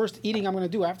is the first eating I'm going to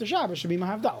do after Shabbos should be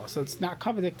my Havdalah. So it's not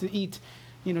coveted to eat,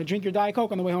 drink your Diet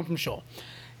Coke on the way home from shul.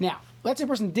 Now, let's say a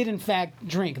person did in fact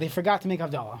drink. They forgot to make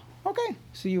Havdalah. Okay,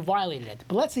 so you violated it.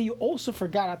 But let's say you also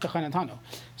forgot at the Chanatanu.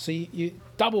 So you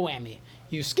double whammy.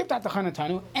 You skipped at the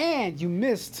Chanatanu and you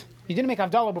didn't make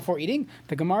Havdalah before eating.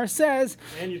 The Gemara says...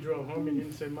 And you drove home and you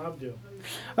didn't say Mavdil.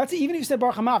 Let's say even if you said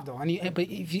Baruch HaMavdil, but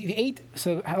if you ate,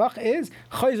 so halacha is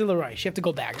Chayzer L'Reish. You have to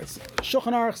go back. It's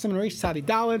Shulchan Aruch, Siman Reish, Tzadi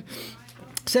Daled.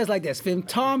 Says like this, Vim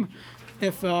Tom,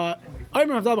 if Omer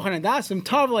Havdalah B'chanan Das, Vim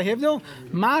Tav L'Hivdil,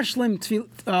 Mashlim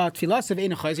Tfilas of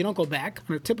Ein Chayz, you don't go back.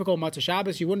 On a typical Matzah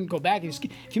Shabbos, you wouldn't go back. If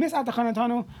you miss At the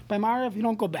Chanatanu by Marav, you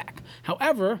don't go back.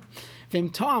 However, Vim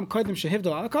Tom Kodim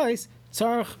Shehivdil Al Kais,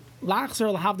 Tzarech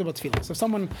Lachzer L'Havdil B'Tfilas. So if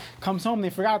someone comes home, they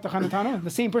forgot the Chanatanu, the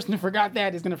same person who forgot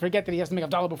that is going to forget that he has to make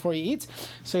Havdalah before he eats.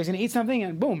 So he's going to eat something,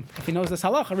 and boom, if he knows this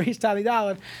halacha, Reish Tali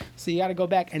Daled, so you got to go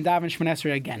back and daven Shemon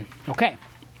Esrei again. Okay.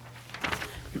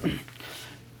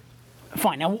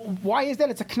 Fine. Now, why is that?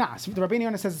 It's a knas. The Rabbeinu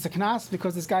Yonah says it's a knas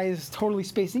because this guy is totally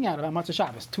spacing out about Matzah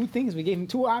Shabbos. Two things. We gave him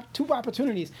two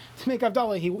opportunities to make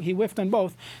Havdalah. He whiffed on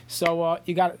both. So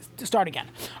you got to start again.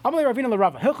 Amalei Ravina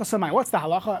L'Rava. Hilchos Samai. What's the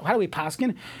halacha? How do we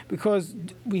paskin? Because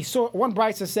we saw one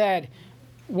brisa said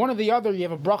one or the other you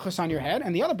have a brachas on your head,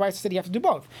 and the other brisa said you have to do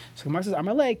both. So Gemara says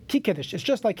Amalei ki kiddush. It's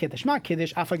just like kiddush. Not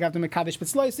kiddush. Afagav mekadosh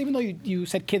b'tzlois. Even though you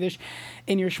said kiddush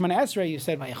in your Shemana Esrei, you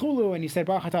said vayechulu, and you said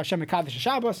Baruch Atah Hashem mekadosh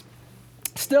Shabbos.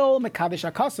 Still, Mekadosh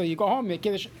Akasa, you go home, make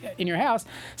Kiddush in your house.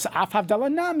 So, Af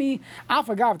Havdalah Nami, Af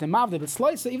Agav, the Mavdil, but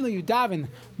Sloisa, even though you daven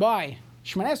by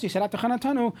Shemon Esrei, you said At the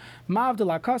Chanatanu,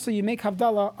 Mavdil Akasa, you make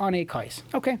Havdalah on a kais.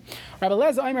 Okay. Rabbi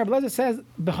Lezer says,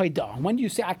 B'chayda. When do you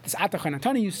say At the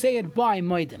Chanatanu, you say it by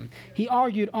Moedim. He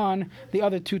argued on the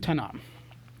other two Tanam.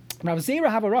 Rav Zera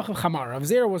have a rachav chamar. Rav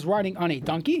Zera was riding on a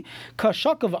donkey.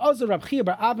 Kashakav azar Rav Chia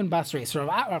bar Avin basrei. So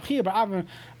Rav Chia bar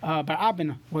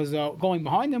Avin was going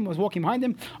behind him, was walking behind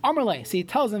him. Amarle. So he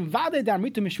tells him, Vade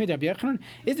damritu mishmid Rav Yochanan.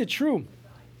 Is it true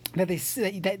that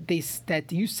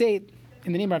that you say it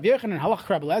in the name of Rav Yochanan and Halach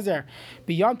Rabbi Eliezer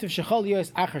beyond Shechol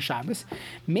Yos Acher Shabbos?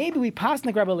 Maybe we pass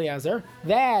the Rabbi Eliezer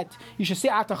that you should say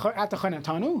at the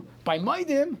Chanatanu by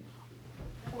Moedim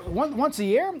once a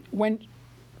year when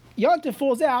Yontif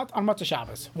falls out on Matzah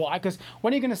Shabbos. Why? Because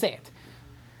when are you going to say it?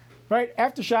 Right?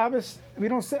 After Shabbos, we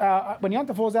don't say, when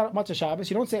Yontif falls out on Matzah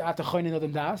Shabbos, you don't say At Chonin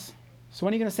Adam Das. So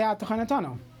when are you going to say At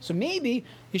Chanatanu? So maybe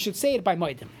you should say it by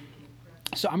Moedim.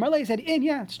 So Amarle said,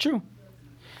 yeah, it's true.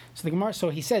 So the Gemara, so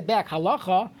he said back,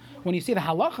 halacha, when you say the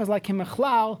halacha is like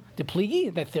himechlal, the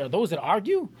pligi, that there are those that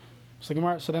argue. So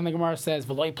then the Gemara says,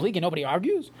 V'loi pligi, nobody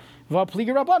argues. V'al pligi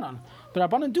Rabbanan. The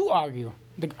Rabbanan do argue.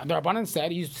 The Rabbanan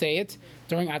said you say it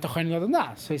during Atachan Adam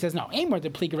Das. So he says, no, Amor the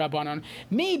pligi Rabbanan.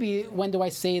 Maybe when do I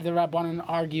say the Rabbanan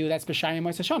argue that's B'shayim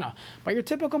Moshe Shana? By your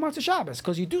typical Matzah Shabbos,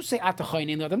 because you do say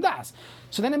Atachan Adam Das.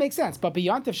 So then it makes sense. But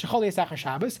beyond Tev Shechol Yisachar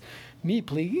Shabbos, mi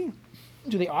pligi,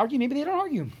 do they argue? Maybe they don't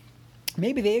argue.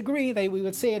 Maybe they agree that we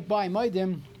would say it by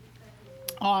Moedim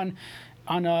on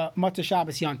Matzah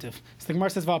Shabbos Yontif. So the Gemara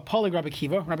says, "Polig Rabbi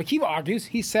Kiva." Rabbi Kiva argues.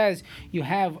 He says you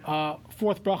have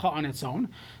fourth bracha on its own.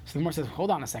 So the Gemara says,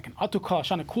 "Hold on a second. Atu kol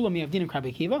shana kula miavdinim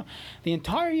Rabbi Kiva." The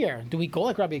entire year, do we go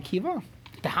like Rabbi Kiva?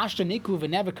 The hashta niku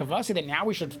v'never kavasi, that now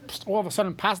we should all of a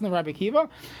sudden pass in the Rabbi Kiva.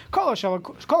 Kol shana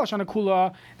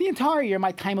kula. The entire year,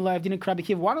 my time alive didn't Rabbi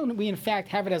Kiva. Why don't we in fact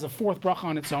have it as a fourth bracha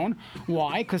on its own?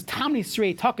 Why? Because Tamni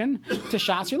Srei Tucken to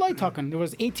Shas Yolai Tucken. There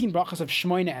was 18 brachas of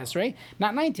Shmoyne Esrei,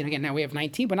 not 19. Again, now we have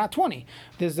 19, but not 20.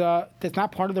 That's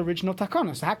not part of the original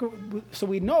takana. So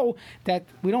we know that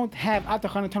we don't have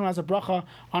Atachanatanu as a bracha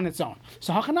on its own.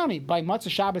 So Hachanami by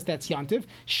Matzah Shabbos, that's Yantiv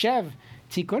Shev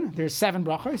Tikkun. There's 7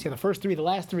 brachas. You have the first 3, the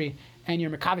last 3, and your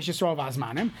Mekadosh Yisrael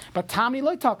v'Azmanim. But Tamni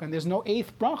Lo Tucken. There's no 8th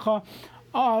bracha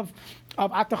of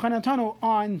Atachanatanu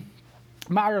on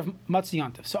Ma'arav Matzah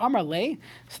Yantiv. So Amar Lei.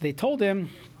 So they told him,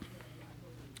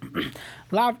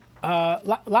 Lav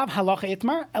halacha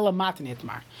itmar, ela matan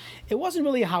itmar. It wasn't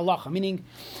really a halacha, meaning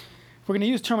we're going to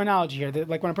use terminology here.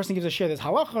 Like when a person gives a share, there's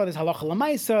halacha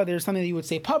lamaisa, there's something that you would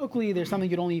say publicly, there's something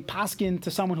you'd only paskin to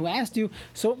someone who asked you.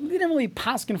 So we didn't really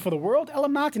paskin for the world.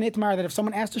 Elamat and itmar, that if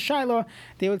someone asked a shaila,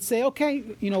 they would say, okay,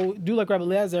 do like Rabbi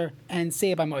Eliezer and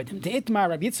say it by moedim. The itmar,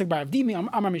 Rabbi Yitzchak bar Avdimi,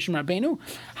 Amar Mishum Rabbeinu,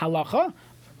 halacha,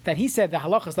 that he said the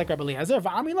halacha is like Rabbi Eliezer.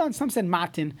 V'amila, and some said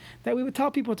matin, that we would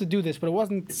tell people to do this, but it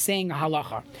wasn't saying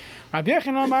halacha. Rabbi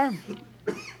Yochanan Amar,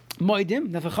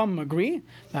 moedim, the Chachamim agree.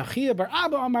 Achia bar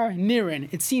Abba Amar, nirin.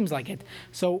 It seems like it.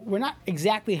 So we're not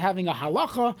exactly having a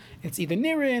halacha. It's either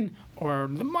nirin or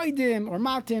the moedim or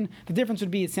matin. The difference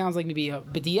would be, it sounds like maybe a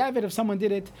b'diavad if someone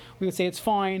did it. We would say it's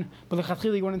fine, but the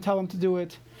lechatchila you wouldn't tell them to do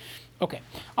it. Okay.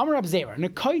 Amar Rab Zera,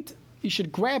 nekait, you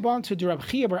should grab onto the Rab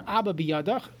Chia bar Abba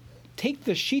biyadach. Take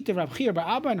the sheet of Rab Chia bar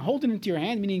Abba and hold it into your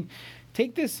hand, meaning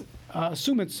take this,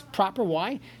 assume it's proper.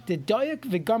 Why? The dayak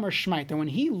v'gamer shmait. And when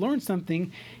he learns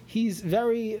something, he's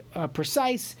very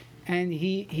precise and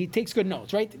he takes good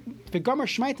notes, right? V'gamer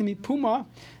shmait and puma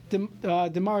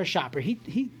the Mara Shaper.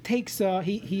 He takes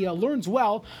he learns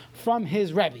well from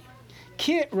his Rebbe.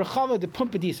 Ki Rechava de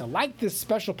Pumpadisa, like this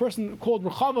special person called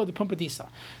Rechava de Pumpadisa.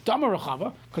 Dama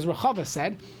Rechava, because Rechava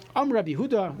said, Rabbi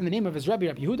Yehuda, in the name of his Rebbe,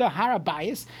 Rabbi Yehuda,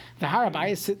 Harabayas, the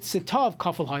Harabayas, Sitav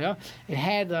Kafel Haya, it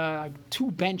had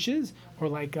 2 benches, or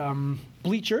like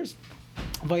bleachers,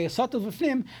 Vayasatav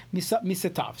V'fnim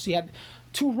Misatav. So you had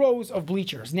 2 rows of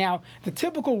bleachers. Now, the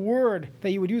typical word that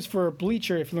you would use for a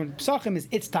bleacher, if you learn Psachim, is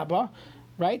Itztaba,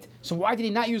 right? So why did he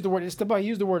not use the word Itztaba? He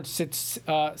used the word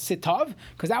Sitav,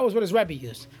 because that was what his Rebbe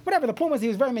used. Whatever, the point was he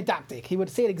was very medactic. He would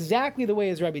say it exactly the way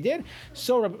his Rebbe did.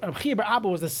 So Reb Chia bar Abba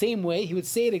was the same way. He would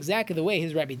say it exactly the way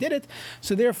his Rebbe did it.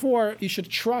 So therefore, you should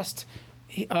trust,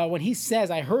 when he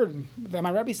says, I heard that my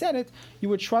Rebbe said it, you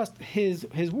would trust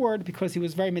his word because he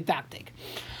was very medactic.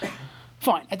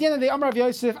 Fine. At the end of the day, Amar Rav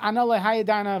Yosef, Anale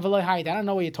Hayadana, V'lo Hayadana. I don't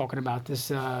know what you're talking about. This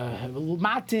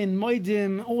Matin,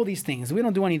 Moedim, all these things. We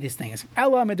don't do any of these things.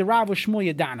 Ella Medarav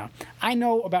Shmuel Yadana. I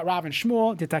know about Rav and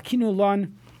Shmuel, the Takinu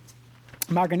Lon,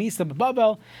 Marganisa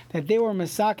Babel, that they were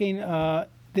masaking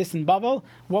this in Bavel.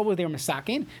 What were they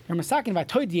masaking? They were masaking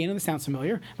Vatoidienu. This sounds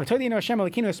familiar. Vatoidienu Hashem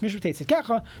Elokeinu Smishvutei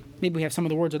Tzidkecha. Maybe we have some of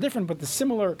the words are different, but the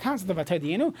similar concept of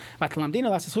Vatoidienu. Vatalamdenu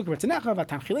Lasasuk V'Tzenecha.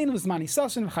 Vatamchilenu V'Zmani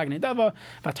Sasin V'Chag Nedava.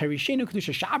 Vatarishenu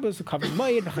Kedusha Shabbos V'Kavod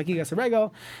Moed V'Chagigas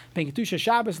Regel. Ben Kedusha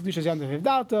Shabbos Kedusha Yom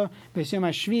V'Vdalta. V'Yom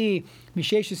HaShvi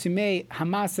Mishesh Simei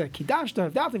Hamasa Kidashta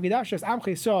V'Vdalta V'Kidashta Amcha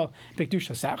Yisrael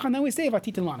V'Kedusha Secha. And then we say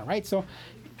Vatitin Lana, right? So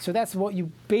that's what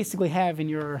you basically have in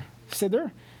your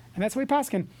siddur. And that's what we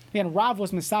paskin. Again, Rav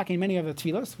was masakin many of the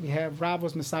tefillas. We have Rav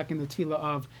was masakin the tefillah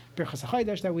of Birchas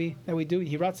HaChodesh that we do,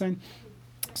 Hiratzon.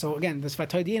 So again, this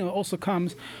Vatoidienu also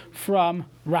comes from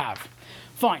Rav.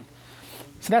 Fine.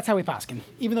 So that's how we paskin.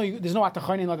 Even though there's no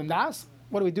Atachorni Ladam Das,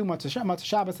 what do we do? Matzah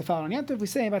Shabbos, the Fel on Yantiv, we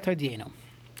say Vatoidienu.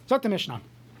 So the Mishnah.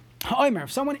 Ha'omer,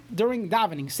 if someone during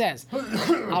davening says,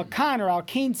 Al Kan or Al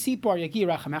Kain Sipor Yagi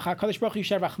Rachamecha, Kadosh Baruch Hu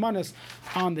Yisher Rachmanos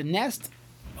on the nest,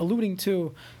 alluding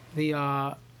to the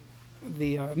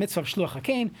mitzvah of shluach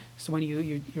hakein. So when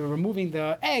you're removing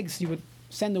the eggs, you would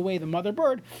send away the mother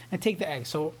bird and take the eggs.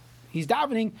 So he's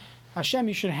davening, Hashem,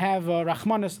 you should have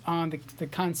rachmanos on the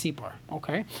kan sipor.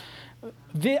 Okay.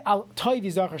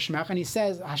 And he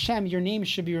says, Hashem, your name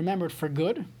should be remembered for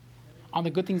good, on the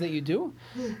good things that you do.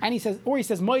 And he says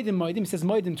moedim, he says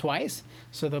moedim twice.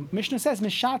 So the Mishnah says,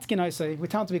 mishatzkin, we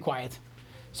tell him to be quiet.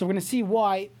 So we're going to see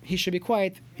why he should be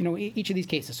quiet, each of these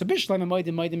cases. So bishlam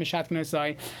moedim mishat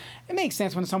k'nosai. It makes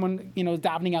sense when someone, is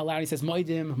davening out loud. He says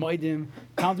moedim,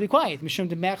 tell him to be quiet. Mishum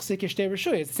demechsik yishtei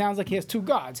reshuyos. It sounds like he has 2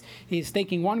 gods. He's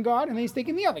thanking one God and then he's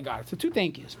thanking the other God. So 2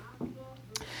 thank yous.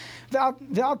 And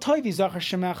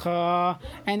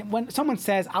when someone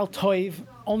says al toiv,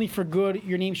 only for good,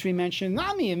 your name should be mentioned.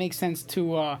 Not me. It makes sense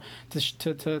to tell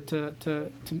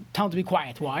him to be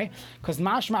quiet. Why? Because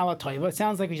mashma al toiv. It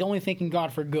sounds like he's only thanking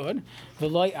God for good.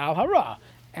 V'loy al hara,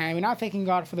 and we're not thanking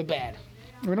God for the bad.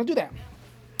 We don't do that.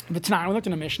 But tonight we looked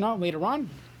in a Mishnah later on.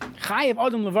 Chayev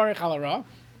adam levarich al hara.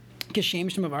 The same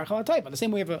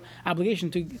way we have an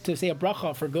obligation to say a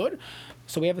bracha for good,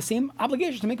 so we have the same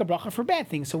obligation to make a bracha for bad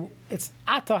things. So it's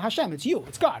Ata Hashem, it's you,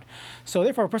 it's God. So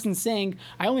therefore, a person saying,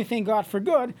 I only thank God for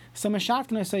good, so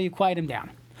Mashatkana, so you quiet him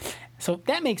down. So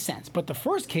that makes sense. But the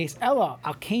first case, Ella,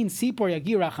 Al Kain Sipor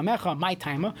Yagi Rachamecha, my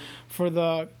timer, for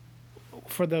the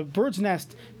bird's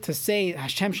nest to say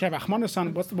Hashem Shev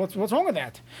Achmanasan, what's wrong with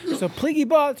that? So Pligi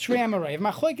Ba Shrei Amarev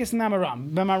Machloikis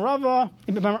Namaram B'Marava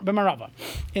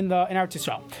in Eretz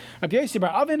Yisrael. Rabbi Yossi bar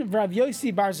Avin, Rabbi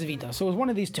Yossi bar Zavita. So it was one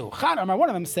of these two. One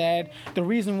of them said the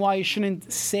reason why you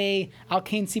shouldn't say Al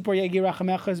Kain Tzipor Yegi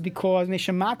Rachamecha is because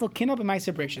Neshamatel Kinab and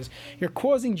Ma'aser Bereshis. You're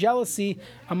causing jealousy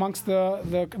amongst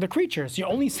the creatures. You're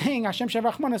only saying Hashem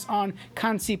Shev Rachmanis on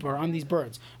Kan Tzipor, on these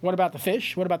birds. What about the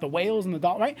fish? What about the whales and the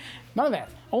doll? Right? None of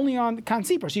that. Only on Kan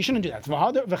Tzipor. So you shouldn't do that.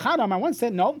 I once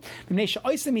said no. You're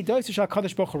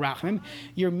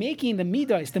making the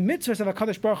midos, the mitzvahs of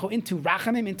HaKadosh Baruch Hu into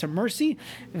rachamim, into mercy.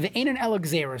 The Einan El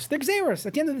Gzeros. They're Gzeros.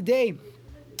 At the end of the day,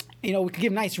 we could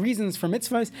give nice reasons for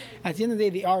mitzvahs. At the end of the day,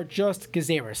 they are just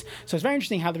gezeros. So it's very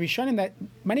interesting how the Rishonim, that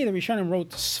many of the Rishonim wrote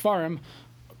Sfarim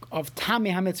of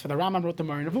Tamei HaMitzvah. The Rambam wrote the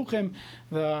Moreh Nevuchim.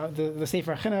 The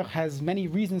Sefer Chinuch has many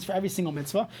reasons for every single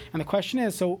mitzvah. And the question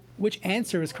is, so which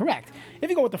answer is correct? If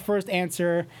you go with the first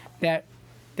answer, that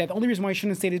the only reason why you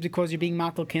shouldn't say it is because you're being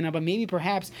matal kina, but maybe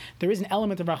perhaps there is an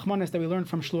element of rachmanis that we learned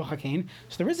from Shluach HaKain.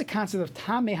 So there is a concept of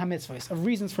tamei hamitzvahs, of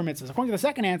reasons for mitzvahs. According to the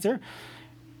second answer,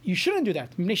 you shouldn't do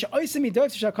that. You're making the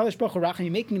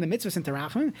mitzvahs into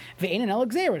rachmim. Ve'ein el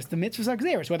gzeros. The mitzvahs are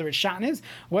gzeros. Whether it's shatnez,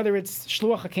 whether it's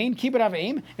Shluach HaKain, kibbut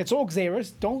aveim, it's all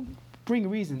gzeros. Don't bring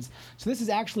reasons. So this is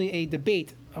actually a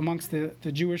debate amongst the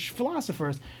Jewish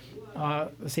philosophers. The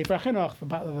Sefer Chinuch,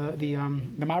 the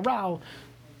Maral.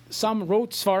 Some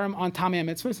wrote Svarim on Tamei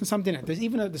HaMitzvahs and some didn't. There's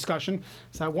even a discussion.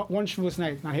 So one Shavuos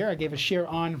night, not here, I gave a shir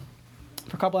on,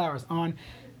 for a couple hours, on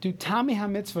do Tamei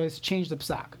HaMitzvahs change the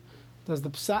psak? Does the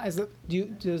psak, do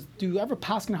you ever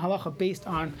paskin halacha based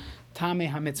on Tamei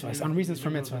HaMitzvahs, on reasons for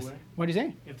mitzvahs? What do you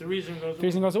say? If the reason goes the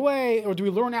reason goes away, or do we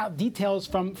learn out details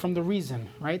from the reason,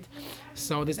 right?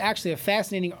 So there's actually a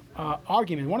fascinating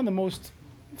argument. One of the most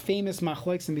famous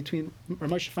machlokes in between Rav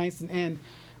Moshe Feinstein and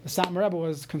the Satmar Rebbe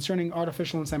was concerning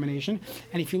artificial insemination.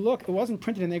 And if you look, it wasn't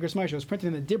printed in the Igros Moshe, it was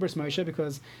printed in the Dibros Moshe,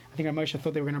 because I think Rav Moshe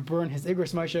thought they were going to burn his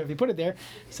Igros Moshe if he put it there.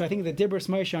 So I think the Dibros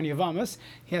Moshe on Yavamas,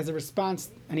 he has a response,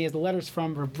 and he has the letters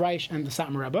from Rav Breish and the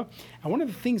Satmar Rebbe. And one of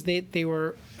the things they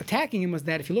were attacking him was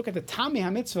that if you look at the Tamei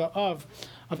HaMitzvah of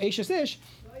Eishes Ish,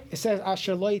 it says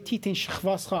Asher lo titin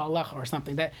shechvascha alecha, or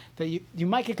something, that you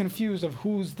might get confused of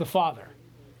who's the father.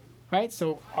 Right?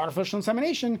 So artificial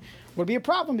insemination would be a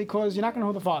problem because you're not going to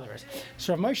know who the father is.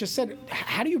 So Rav Moshe said,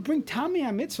 how do you bring Tamei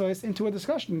HaMitzvahs into a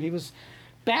discussion? He was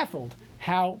baffled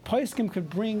how poskim could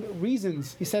bring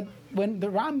reasons. He said, when the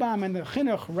Rambam and the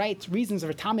Chinuch write reasons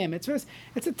for Tamei HaMitzvahs,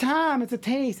 it's a tam, it's a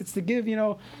taste, it's to give,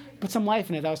 put some life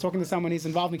in it. I was talking to someone, he's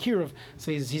involved in Kiruv,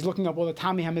 so he's looking up all the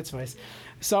Tamei HaMitzvahs.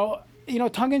 So,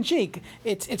 tongue in cheek,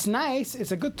 it's nice,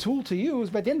 it's a good tool to use,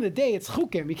 but at the end of the day, it's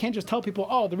chukim. You can't just tell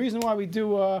people, the reason why we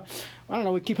do,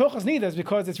 we keep Hilchos Nidas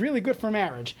because it's really good for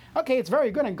marriage. Okay, it's very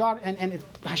good, and God and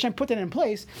Hashem put it in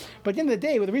place, but at the end of the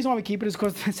day, the reason why we keep it is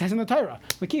because it says in the Torah.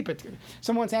 We keep it.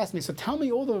 Someone once asked me, so tell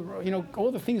me all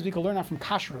the things we can learn out from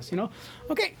kashrus,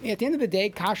 Okay, at the end of the day,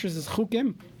 kashrus is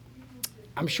chukim.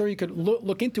 I'm sure you could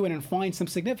look into it and find some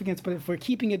significance, but if we're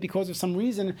keeping it because of some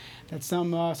reason that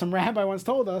some rabbi once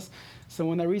told us, so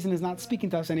when that reason is not speaking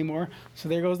to us anymore, so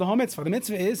there goes the whole mitzvah. The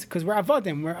mitzvah is because we're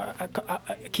avodim, we're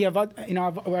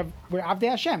avdei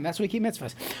Hashem. That's why we keep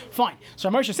mitzvahs. Fine. So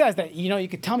Moshe says that you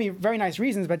could tell me very nice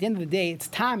reasons, but at the end of the day, it's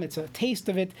tam. It's a taste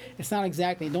of it. It's not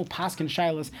exactly. Don't paskin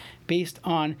shilas based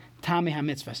on Tamei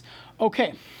HaMitzvahs.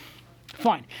 Okay.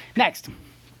 Fine. Next.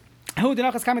 There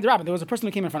was a person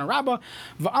who came in front of Rabbah,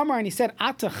 and he said,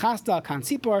 Ata chasta kan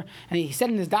tzipor, and he said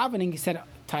in his davening, he said,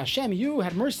 to Hashem, you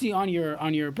had mercy on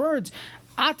your birds.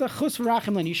 Ata chus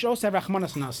v'rachim len, you should also have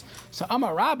rachmanas on us. So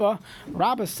Amar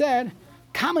Rabbah said,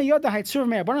 Kama yoda haitzur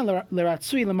me'abaran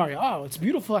leratzui lemari. Oh, it's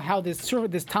beautiful how this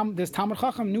Talmud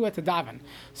Chacham knew at the daven.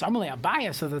 So Amalei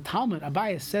Abaya, so the Talmud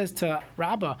Abaya says to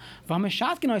Rabbah, our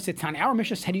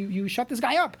Mishnah said you shut this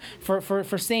guy up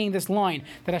for saying this line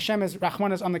that Hashem is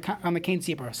Rachmanas on the Kain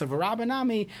Tzipor. So Rabbah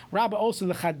Nami, Rabbah also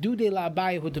lechadude la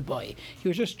Abaya hudaboy. He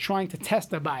was just trying to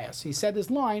test Abaya. So he said this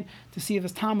line to see if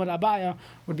his Talmud Abaya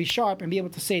would be sharp and be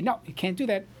able to say, no, you can't do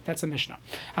that. That's a Mishnah.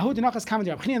 There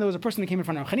was a person that came in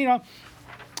front of Chanina.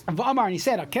 And he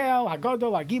said, Akel,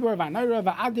 Hagodol, Hagibor, Vanaira,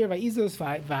 Va'adir, Va'izus,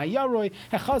 Va'yaroi,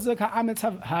 Hechazak, Ha'ametz,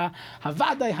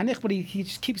 Havadai, Hanichbari. He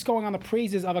just keeps going on the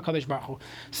praises of HaKadosh Baruch Hu.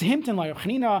 So Himton, like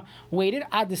Chanina, waited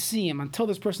ad to see him until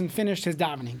this person finished his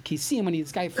davening. He see him when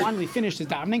this guy finally finished his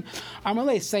davening.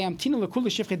 Amalei, Sayam Tina Lakula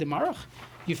Shifre de Marach.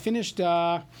 You finished,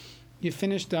 what do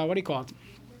you call it?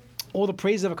 All the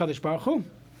praises of HaKadosh Baruch Hu.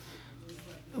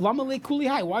 Lamalei Kuli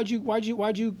Hai. Why'd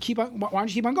you keep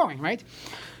on going, right?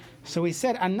 So he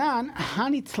said, Anan,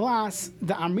 Hani Tlas,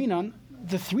 the Amrinon,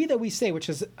 the three that we say, which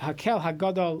is Hakel,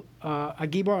 Hagadol,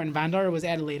 Hagibor, and Vandar was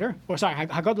added later. Or sorry,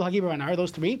 Hagadol, Hagibor, and Vandar,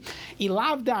 those three.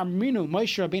 Ilav da Amrinu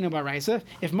Moshe Rabbeinu Baraisa.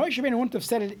 If Moshe Rabbeinu wouldn't have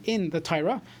said it in the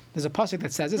Torah, there's a pasuk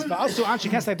that says this.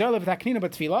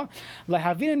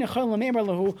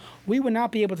 We would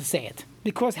not be able to say it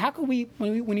because how could we?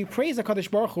 When you praise HaKadosh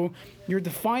Baruch Hu, you're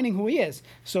defining who He is.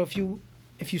 So if you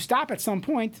stop at some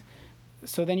point,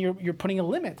 so then you're putting a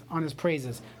limit on His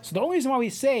praises. So the only reason why we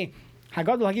say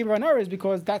Hagadol Hagibor Anar is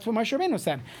because that's what Moshe Rabbeinu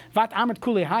said. Vat Amrit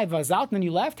Kulei Hai Vazalt, and then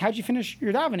you left. How'd you finish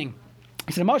your davening?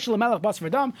 He said, Moshe Lamelech Bas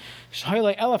V'Dam,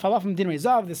 Shaylei Elef Alafim Din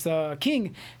Rezav. This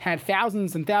king had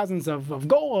thousands and thousands of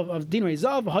gold, of Din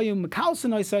Rezav. Hayum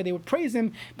Mekalson Oisai, they would praise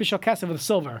him, Bishal Kesef with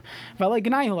silver. V'alei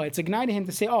Gnai Hulai, it's a Gnai to him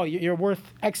to say, oh, you're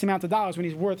worth X amount of dollars when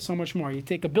he's worth so much more. You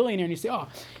take a billionaire and you say, oh,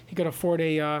 he could afford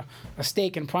a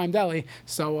steak in Prime Deli.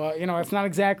 So, it's not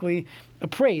exactly a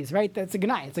praise, right? That's a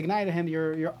Gnai. It's a Gnai to him.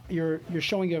 You're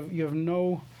showing you have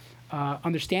no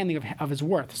understanding of his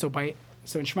worth.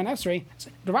 So in Shemoneh Esrei,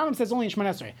 the Rambam says only in Shemoneh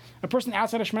Esrei. A person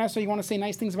outside of Shemoneh Esrei, you want to say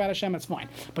nice things about Hashem, that's fine.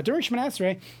 But during Shemoneh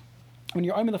Esrei, when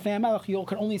you're Omer Lefnei HaMelech, you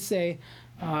can only say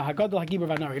Hagadol Hagibor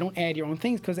V'Anar. You don't add your own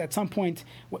things because at some point,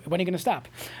 when are you going to stop?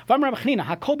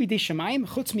 Everything is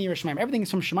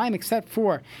from Shemaim except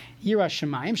for Yira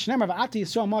Shemaim.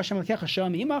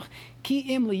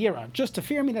 Just to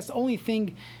fear me, that's the only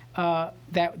thing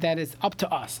that is up to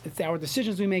us. It's our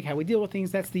decisions we make, how we deal with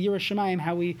things. That's the Yira Shemaim,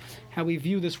 how we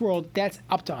view this world. That's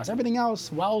up to us. Everything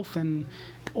else, wealth and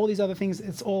all these other things,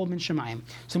 it's all min Shemaim.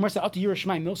 So when up to Yira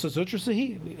Shemaim,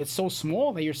 it's so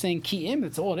small that you're saying Ki'im.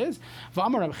 That's all it is.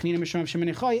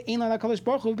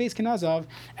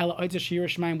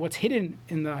 What's hidden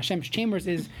in the Hashem's chambers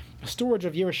is a storage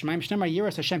of Yira Shemaim. Shnei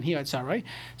Yiras Hashem Hiyatzar, right?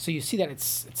 So you see that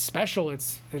it's special,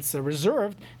 it's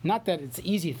reserved, not that it's an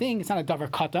easy thing, it's not a davar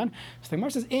katan. So the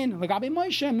Gemara says, in Lagabe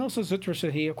Moshe, Milsa Zutra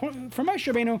Shehi. For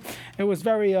Moshe Rabbeinu, it was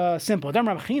very simple.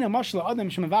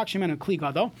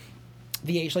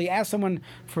 You ask someone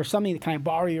for something, can I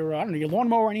borrow your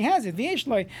lawnmower, and he has it.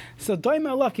 So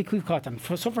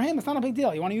for him, it's not a big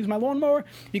deal. You want to use my lawnmower,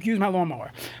 you can use my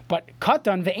lawnmower. But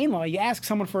katan ve'enla, you ask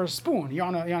someone for a spoon. You're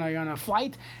on a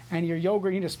flight, and your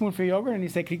yogurt, you need a spoon for your yogurt, and you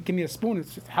say, give me a spoon.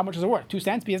 How much is it worth? 2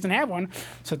 cents. But he doesn't have one.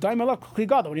 So when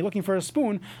you're looking for a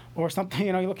spoon or something,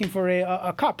 you're looking for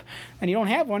a cup, and you don't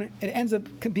have one, it ends up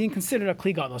being considered a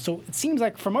kli gadol. So it seems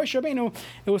like for Moshe Rabbeinu,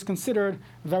 it was considered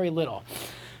very little.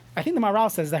 I think the Maharal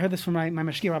says, I heard this from my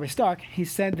Mashgiach Rabbi Stark, he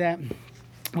said that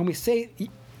when we say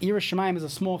Yira Shemaim is a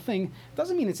small thing, it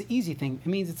doesn't mean it's an easy thing. It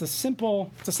means it's a simple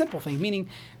thing, meaning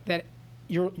that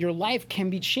your life can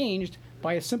be changed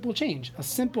by a simple change, a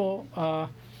simple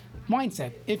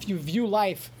mindset. If you view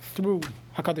life through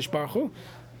HaKadosh Baruch Hu,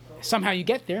 somehow you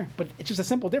get there, but it's just a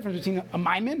simple difference between a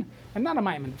maimin and not a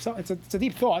maimin. So it's a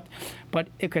deep thought, but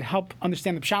it could help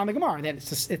understand the Pshat and the Gemara, that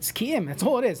it's Kiyim, that's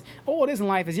all it is. All it is in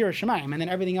life is Yira Shemaim, and then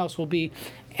everything else will be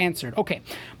answered. Okay.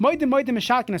 Moedim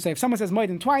Meshalkin. If someone says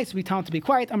Moedim twice, we tell him to be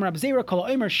quiet. Amar Abzera Kol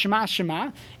Omer Shema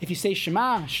Shema. If you say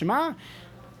Shema, Shema,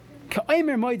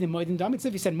 Ka'omer Moedim Damitz.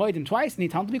 If you said Moedim twice, then you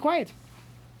tell him to be quiet.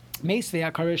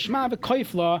 Meisvei HaKaresh Shema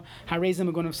V'Koifla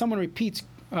Harezim Agun. If someone repeats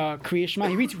Kriya Shema,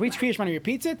 he reads Kriya Shema and he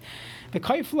repeats it. The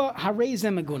Kaifla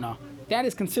Harezem Maguna. That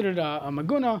is considered a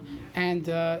Maguna and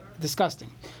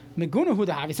disgusting. Maguna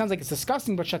Hudahav, it sounds like it's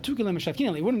disgusting, but Shatukilim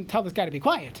Shatkinali, he wouldn't tell this guy to be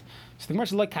quiet. So the Gemara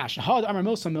is like Kasha. Had Amar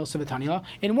Milsa V'Tanya.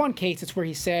 In one case, it's where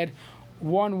he said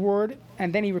one word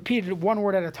and then he repeated one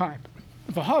word at a time.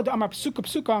 V'had Amar Psuka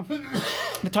Psuka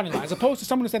V'Tanya. As opposed to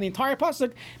someone who said the entire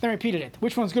pasuk, then repeated it.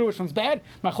 Which one's good, which one's bad?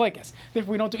 Machlekes.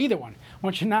 Therefore, we don't do either one.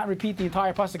 One should not repeat the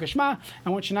entire pasuk of Shema,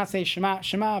 and one should not say Shema,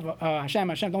 Hashem,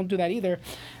 Hashem. Don't do that either.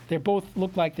 They both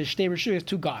look like the Shtei Rishuyas,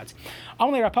 two gods.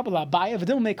 How do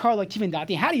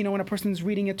you know when a person's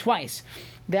reading it twice?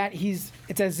 That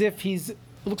it's as if it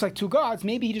looks like two gods.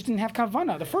 Maybe he just didn't have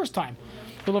kavanah the first time.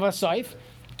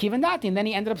 And then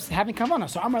he ended up having kavanah.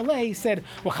 So Amar Lei said,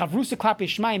 "Well, chavrusa klapi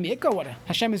shmai meika. What?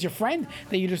 Hashem is your friend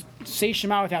that you just say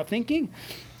Shema without thinking."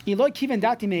 If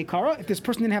this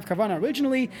person didn't have kavanah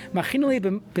originally,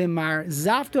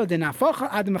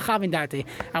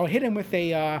 I would hit him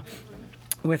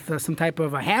with some type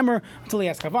of a hammer until he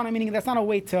has kavanah. Meaning that's not a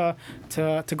way to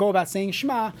go about saying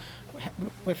Shema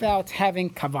without having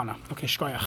kavanah. Okay, shkoyach.